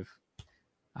episodes. I've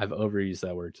overused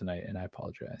that word tonight, and I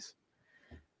apologize.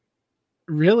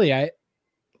 Really, I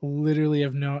literally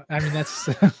have no. I mean, that's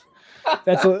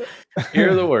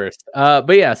You're the worst.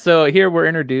 But yeah, so here we're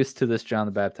introduced to this John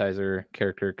the Baptizer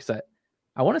character because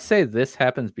I want to say this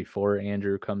happens before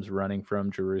Andrew comes running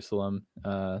from Jerusalem,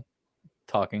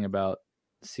 talking about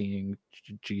seeing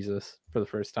Jesus for the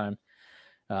first time.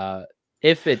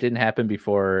 If it didn't happen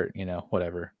before,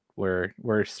 whatever.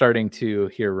 We're starting to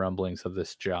hear rumblings of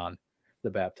this John the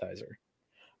Baptizer.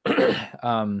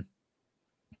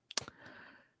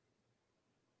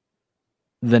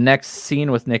 The next scene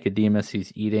with Nicodemus,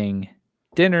 he's eating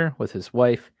dinner with his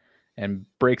wife and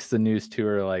breaks the news to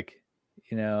her, like,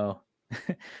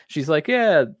 she's like,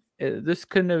 yeah, this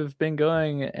couldn't have been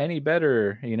going any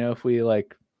better, if we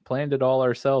like planned it all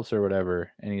ourselves or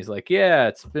whatever. And he's like, yeah,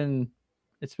 it's been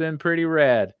pretty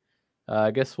rad. I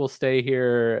guess we'll stay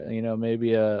here,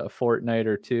 maybe a fortnight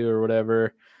or two or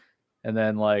whatever. And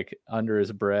then like under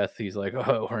his breath, he's like,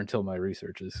 oh, or until my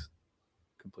research is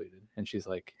completed. And she's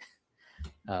like,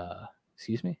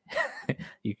 excuse me,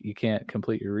 you can't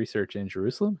complete your research in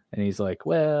Jerusalem? And he's like,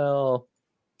 well,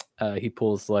 he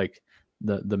pulls like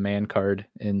the man card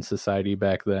in society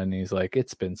back then. He's like,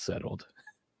 it's been settled.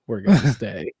 We're gonna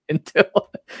stay until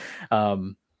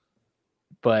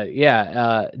but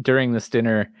yeah, during this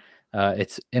dinner,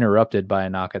 it's interrupted by a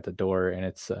knock at the door, and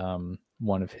it's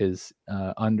one of his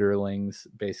underlings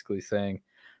basically saying,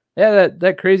 yeah,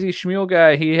 that crazy Shmuel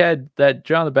guy, he had that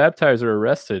John the Baptizer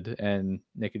arrested. And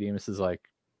Nicodemus is like,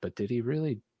 but did he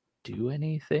really do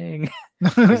anything?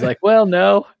 He's like, well,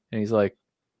 no. And he's like,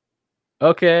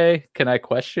 okay, can I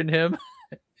question him?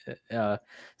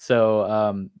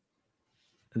 So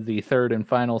the third and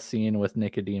final scene with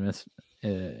Nicodemus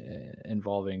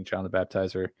involving John the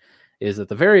Baptizer is at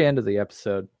the very end of the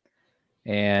episode.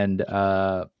 And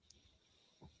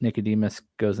Nicodemus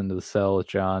goes into the cell with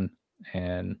John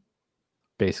and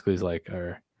basically is like,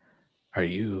 are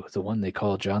you the one they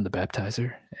call John the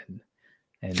Baptizer?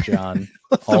 And John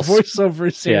the voiceover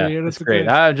is yeah, it's great.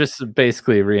 I'm just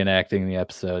basically reenacting the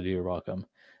episode. You're welcome.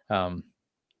 I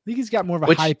think he's got more of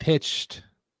a high pitched.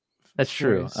 That's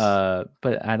true.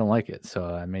 But I don't like it, so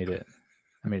I made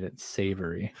it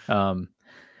savory.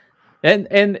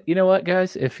 And you know what,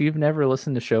 guys? If you've never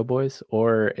listened to Showboys,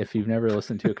 or if you've never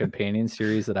listened to a companion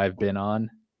series that I've been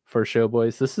on for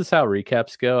Showboys, this is how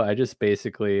recaps go. I just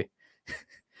basically,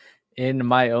 in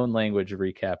my own language,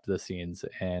 recap the scenes,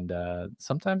 and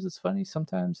sometimes it's funny,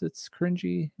 sometimes it's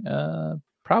cringy.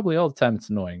 Probably all the time it's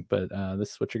annoying, but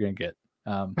this is what you're gonna get.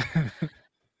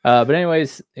 But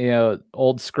anyways,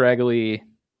 old scraggly,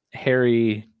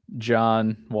 hairy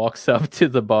John walks up to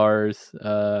the bars,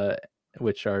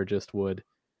 which are just wood,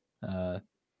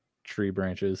 tree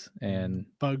branches and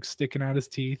bugs sticking out his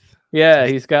teeth. Yeah,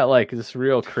 he's got like this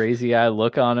real crazy eye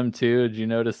look on him too. Did you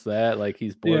notice that? Like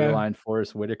he's borderline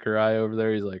Forrest Whitaker eye over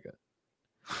there. He's like,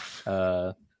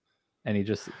 and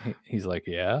he's like,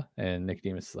 yeah. And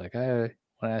Nicodemus is like, I want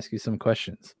to ask you some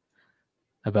questions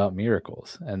about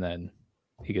miracles. And then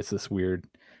he gets this weird,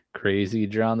 crazy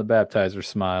John the Baptizer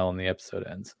smile, and the episode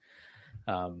ends.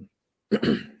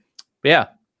 Yeah.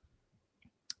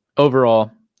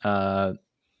 Overall,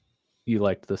 you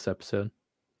liked this episode?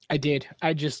 I did.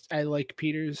 I like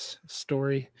Peter's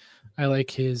story. I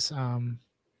like his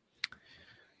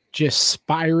just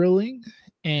spiraling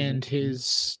and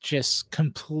his just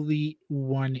complete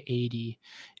 180.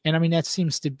 And I mean, that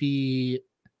seems to be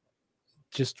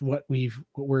just what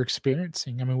we're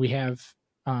experiencing. I mean, we have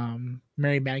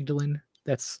Mary Magdalene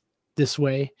that's this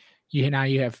way. Now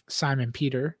you have Simon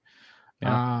Peter.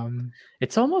 Yeah.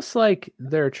 It's almost like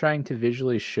they're trying to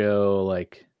visually show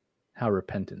like how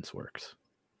repentance works.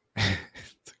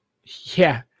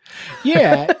 Yeah.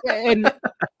 and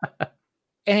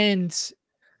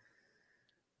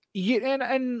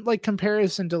like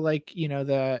comparison to like,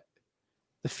 the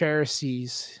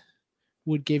Pharisees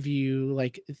would give you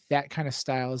like that kind of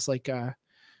style is like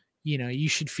you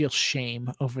should feel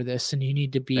shame over this, and you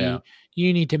need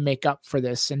to make up for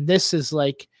this. And this is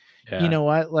like, you know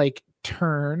what, like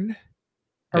turn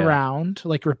Yeah. around,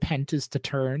 like repent is to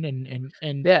turn, and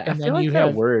Yeah, I and feel then like you that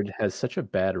have word has such a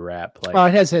bad rap. oh,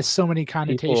 Like it has so many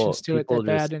connotations to it people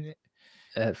that bad, just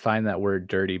and find that word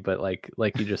dirty, but like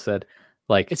you just said,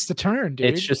 like it's to turn,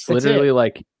 it's dude. just That's it. literally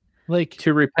like Like,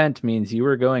 to repent means you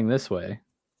were going this way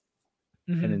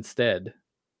and mhm. instead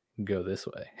go this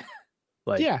way.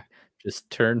 Like Yeah, just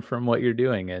turn from what you're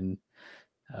doing and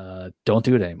don't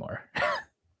do it anymore.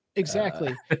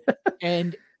 exactly.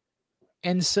 And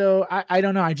so I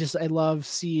don't know. I love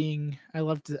seeing. I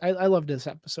loved this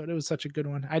episode. It was such a good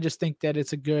one. I just think that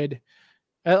it's a good.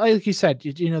 Like you said,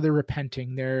 they're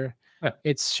repenting. Yeah.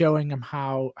 It's showing them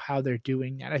how they're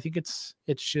doing that. I think it's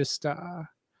just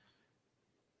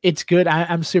it's good.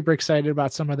 I'm super excited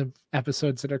about some of the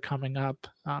episodes that are coming up.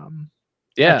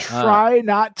 I try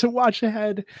not to watch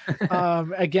ahead.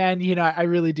 Again, I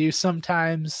really do.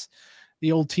 Sometimes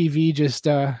the old TV just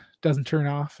doesn't turn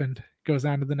off and goes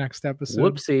on to the next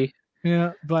episode. Whoopsie.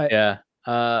 Yeah, but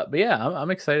But yeah,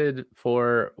 I'm excited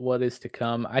for what is to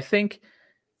come. I think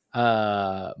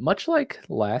much like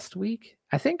last week,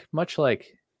 I think much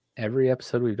like every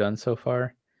episode we've done so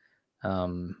far,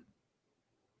 I've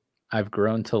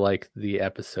grown to like the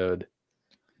episode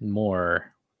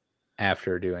more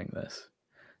after doing this.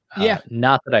 yeah,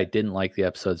 Not that I didn't like the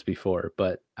episodes before,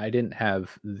 but I didn't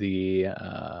have the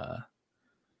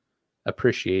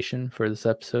appreciation for this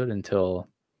episode until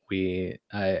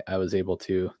I was able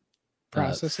to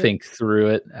process it. think through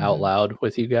it out Mhm. loud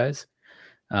with you guys.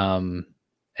 And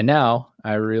now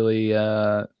I really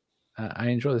I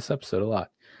enjoy this episode a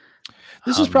lot.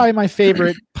 This is probably my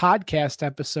favorite podcast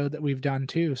episode that we've done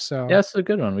too. So Yeah, it's a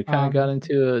good one. We kind of got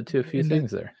into a few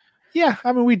things there. Yeah,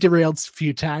 I mean we derailed a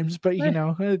few times, but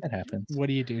It happens. what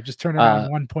do you do? Just turn it on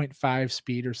 1.5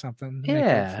 speed or something. To make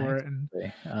up for it.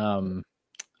 And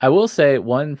I will say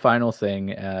one final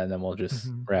thing, and then we'll just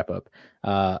wrap up.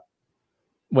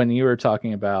 When you were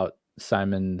talking about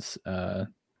Simon's,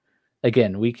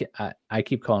 again, I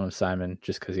keep calling him Simon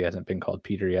just because he hasn't been called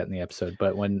Peter yet in the episode.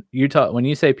 But when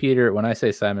you say Peter, when I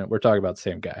say Simon, we're talking about the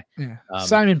same guy. Yeah,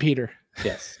 Simon Peter.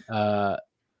 Yes.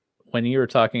 When you were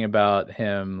talking about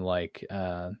him, like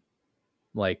the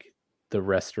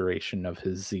restoration of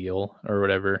his zeal or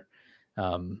whatever,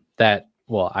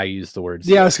 I use the word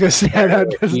zeal. Yeah, I was gonna say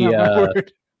that's not my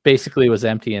word. Basically was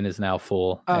empty and is now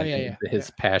full. Oh, and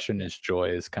his passion, his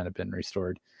joy has kind of been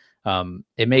restored.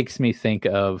 It makes me think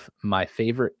of my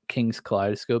favorite King's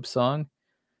Kaleidoscope song.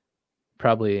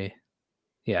 Probably,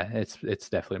 yeah, it's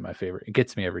definitely my favorite. It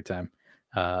gets me every time.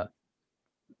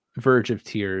 Verge of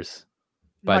Tears.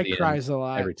 Mike cries a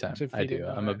lot every time. I do.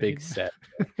 I'm a big sad.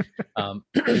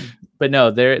 But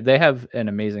no, they have an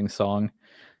amazing song.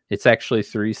 It's actually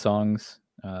 3 songs,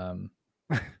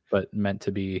 but meant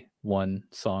to be one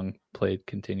song played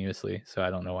continuously. So I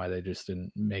don't know why they just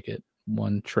didn't make it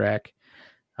one track.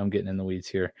 I'm getting in the weeds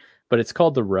here, but it's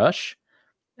called The Rush,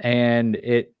 and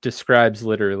it describes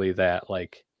literally that.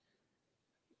 Like,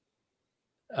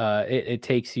 it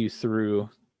takes you through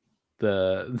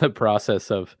the process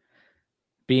of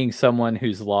being someone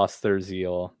who's lost their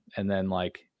zeal and then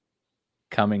like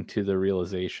coming to the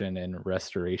realization and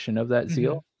restoration of that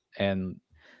zeal. And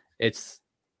it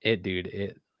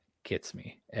gets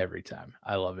me every time.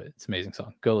 I love it. It's an amazing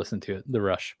song. Go listen to it. The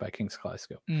Rush by King's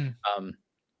Kaleidoscope.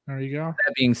 There you go.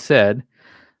 That being said,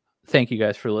 thank you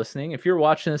guys for listening. If you're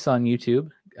watching this on YouTube,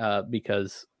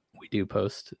 because we do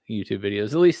post YouTube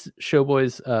videos, at least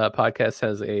Showboys podcast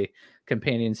has a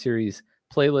companion series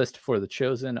playlist for The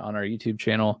Chosen on our YouTube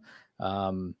channel.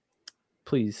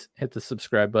 Please hit the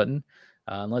subscribe button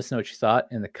and let us know what you thought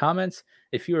in the comments.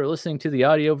 If you are listening to the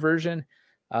audio version,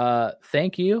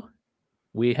 thank you.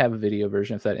 We have a video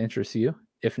version if that interests you.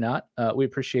 If not, we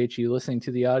appreciate you listening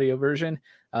to the audio version.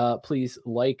 Please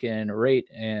like and rate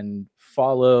and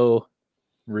follow,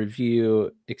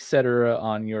 review, etc.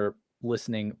 on your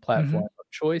listening platform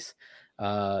of choice.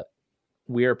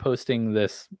 We are posting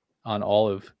this on all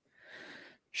of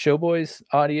Showboys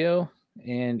audio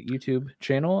and YouTube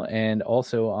channel, and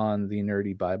also on the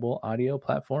Nerdy Bible audio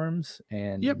platforms,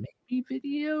 and maybe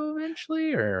video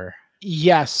eventually. Or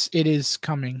yes, it is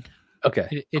coming. Okay,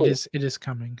 cool. It is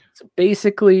coming. So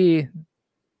basically,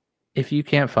 if you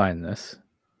can't find this,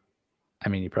 I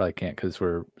mean, you probably can't because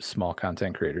we're small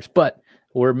content creators, but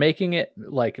we're making it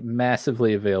like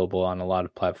massively available on a lot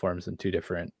of platforms and 2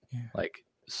 different like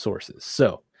sources.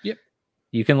 So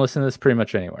you can listen to this pretty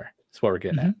much anywhere. That's what we're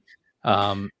getting at.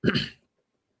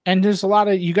 And there's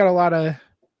you got a lot of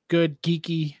good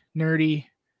geeky, nerdy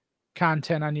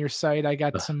content on your site. I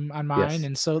got some on mine.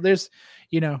 And so there's,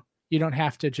 you don't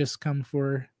have to just come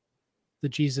for the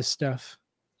Jesus stuff.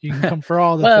 You can come for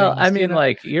all the Well, things. I mean, you know?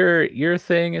 like your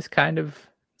thing is kind of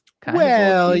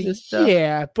Well, all Jesus stuff.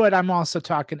 yeah, but I'm also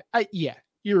talking. Yeah,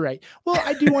 you're right. Well,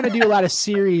 I do want to do a lot of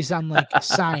series on like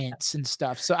science and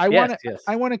stuff. So I want to. Yes.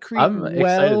 I want to create. I'm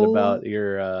excited about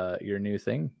your new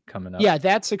thing coming up. Yeah,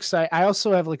 that's exciting. I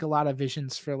also have like a lot of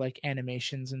visions for like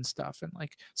animations and stuff, and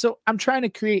like so I'm trying to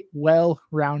create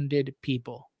well-rounded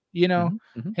people. You know,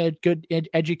 had good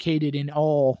educated in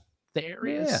all the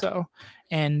areas. Yeah. So,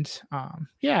 and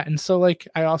and so like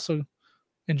I also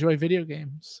enjoy video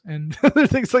games and other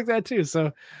things like that too.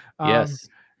 So, Yes.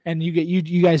 and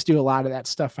you guys do a lot of that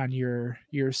stuff on your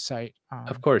site.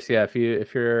 Of course, yeah.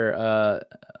 If you're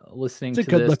listening It's a to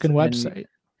good this looking website.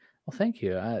 well, thank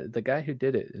you. The guy who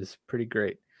did it is pretty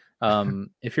great.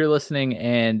 If you're listening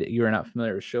and you are not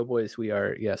familiar with Showboys, we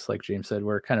are, yes, like James said,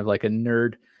 we're kind of like a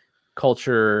nerd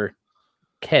culture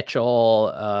catch-all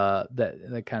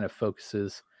that kind of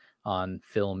focuses on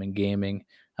film and gaming.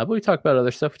 But we talk about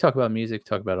other stuff. We talk about music. We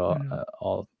talk about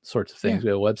all sorts of things.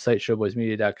 Yeah. We have a website,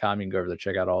 showboysmedia.com. You can go over there,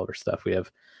 check out all of our stuff. We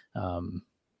have,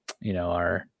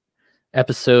 our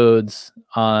episodes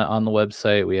on the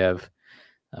website. We have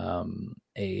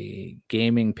a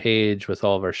gaming page with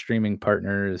all of our streaming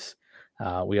partners.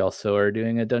 We also are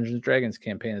doing a Dungeons and Dragons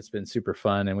campaign that's been super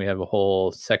fun, and we have a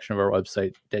whole section of our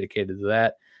website dedicated to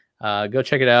that. Go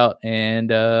check it out. And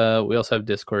we also have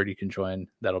Discord you can join.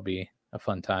 That'll be a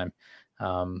fun time.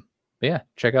 But yeah,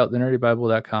 check out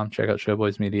thenerdybible.com. Check out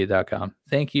showboysmedia.com.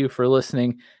 Thank you for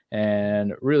listening,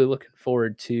 and really looking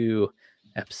forward to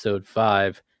episode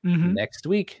 5 next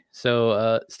week.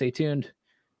 So stay tuned,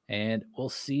 and we'll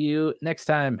see you next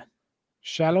time.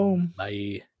 Shalom.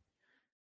 Bye.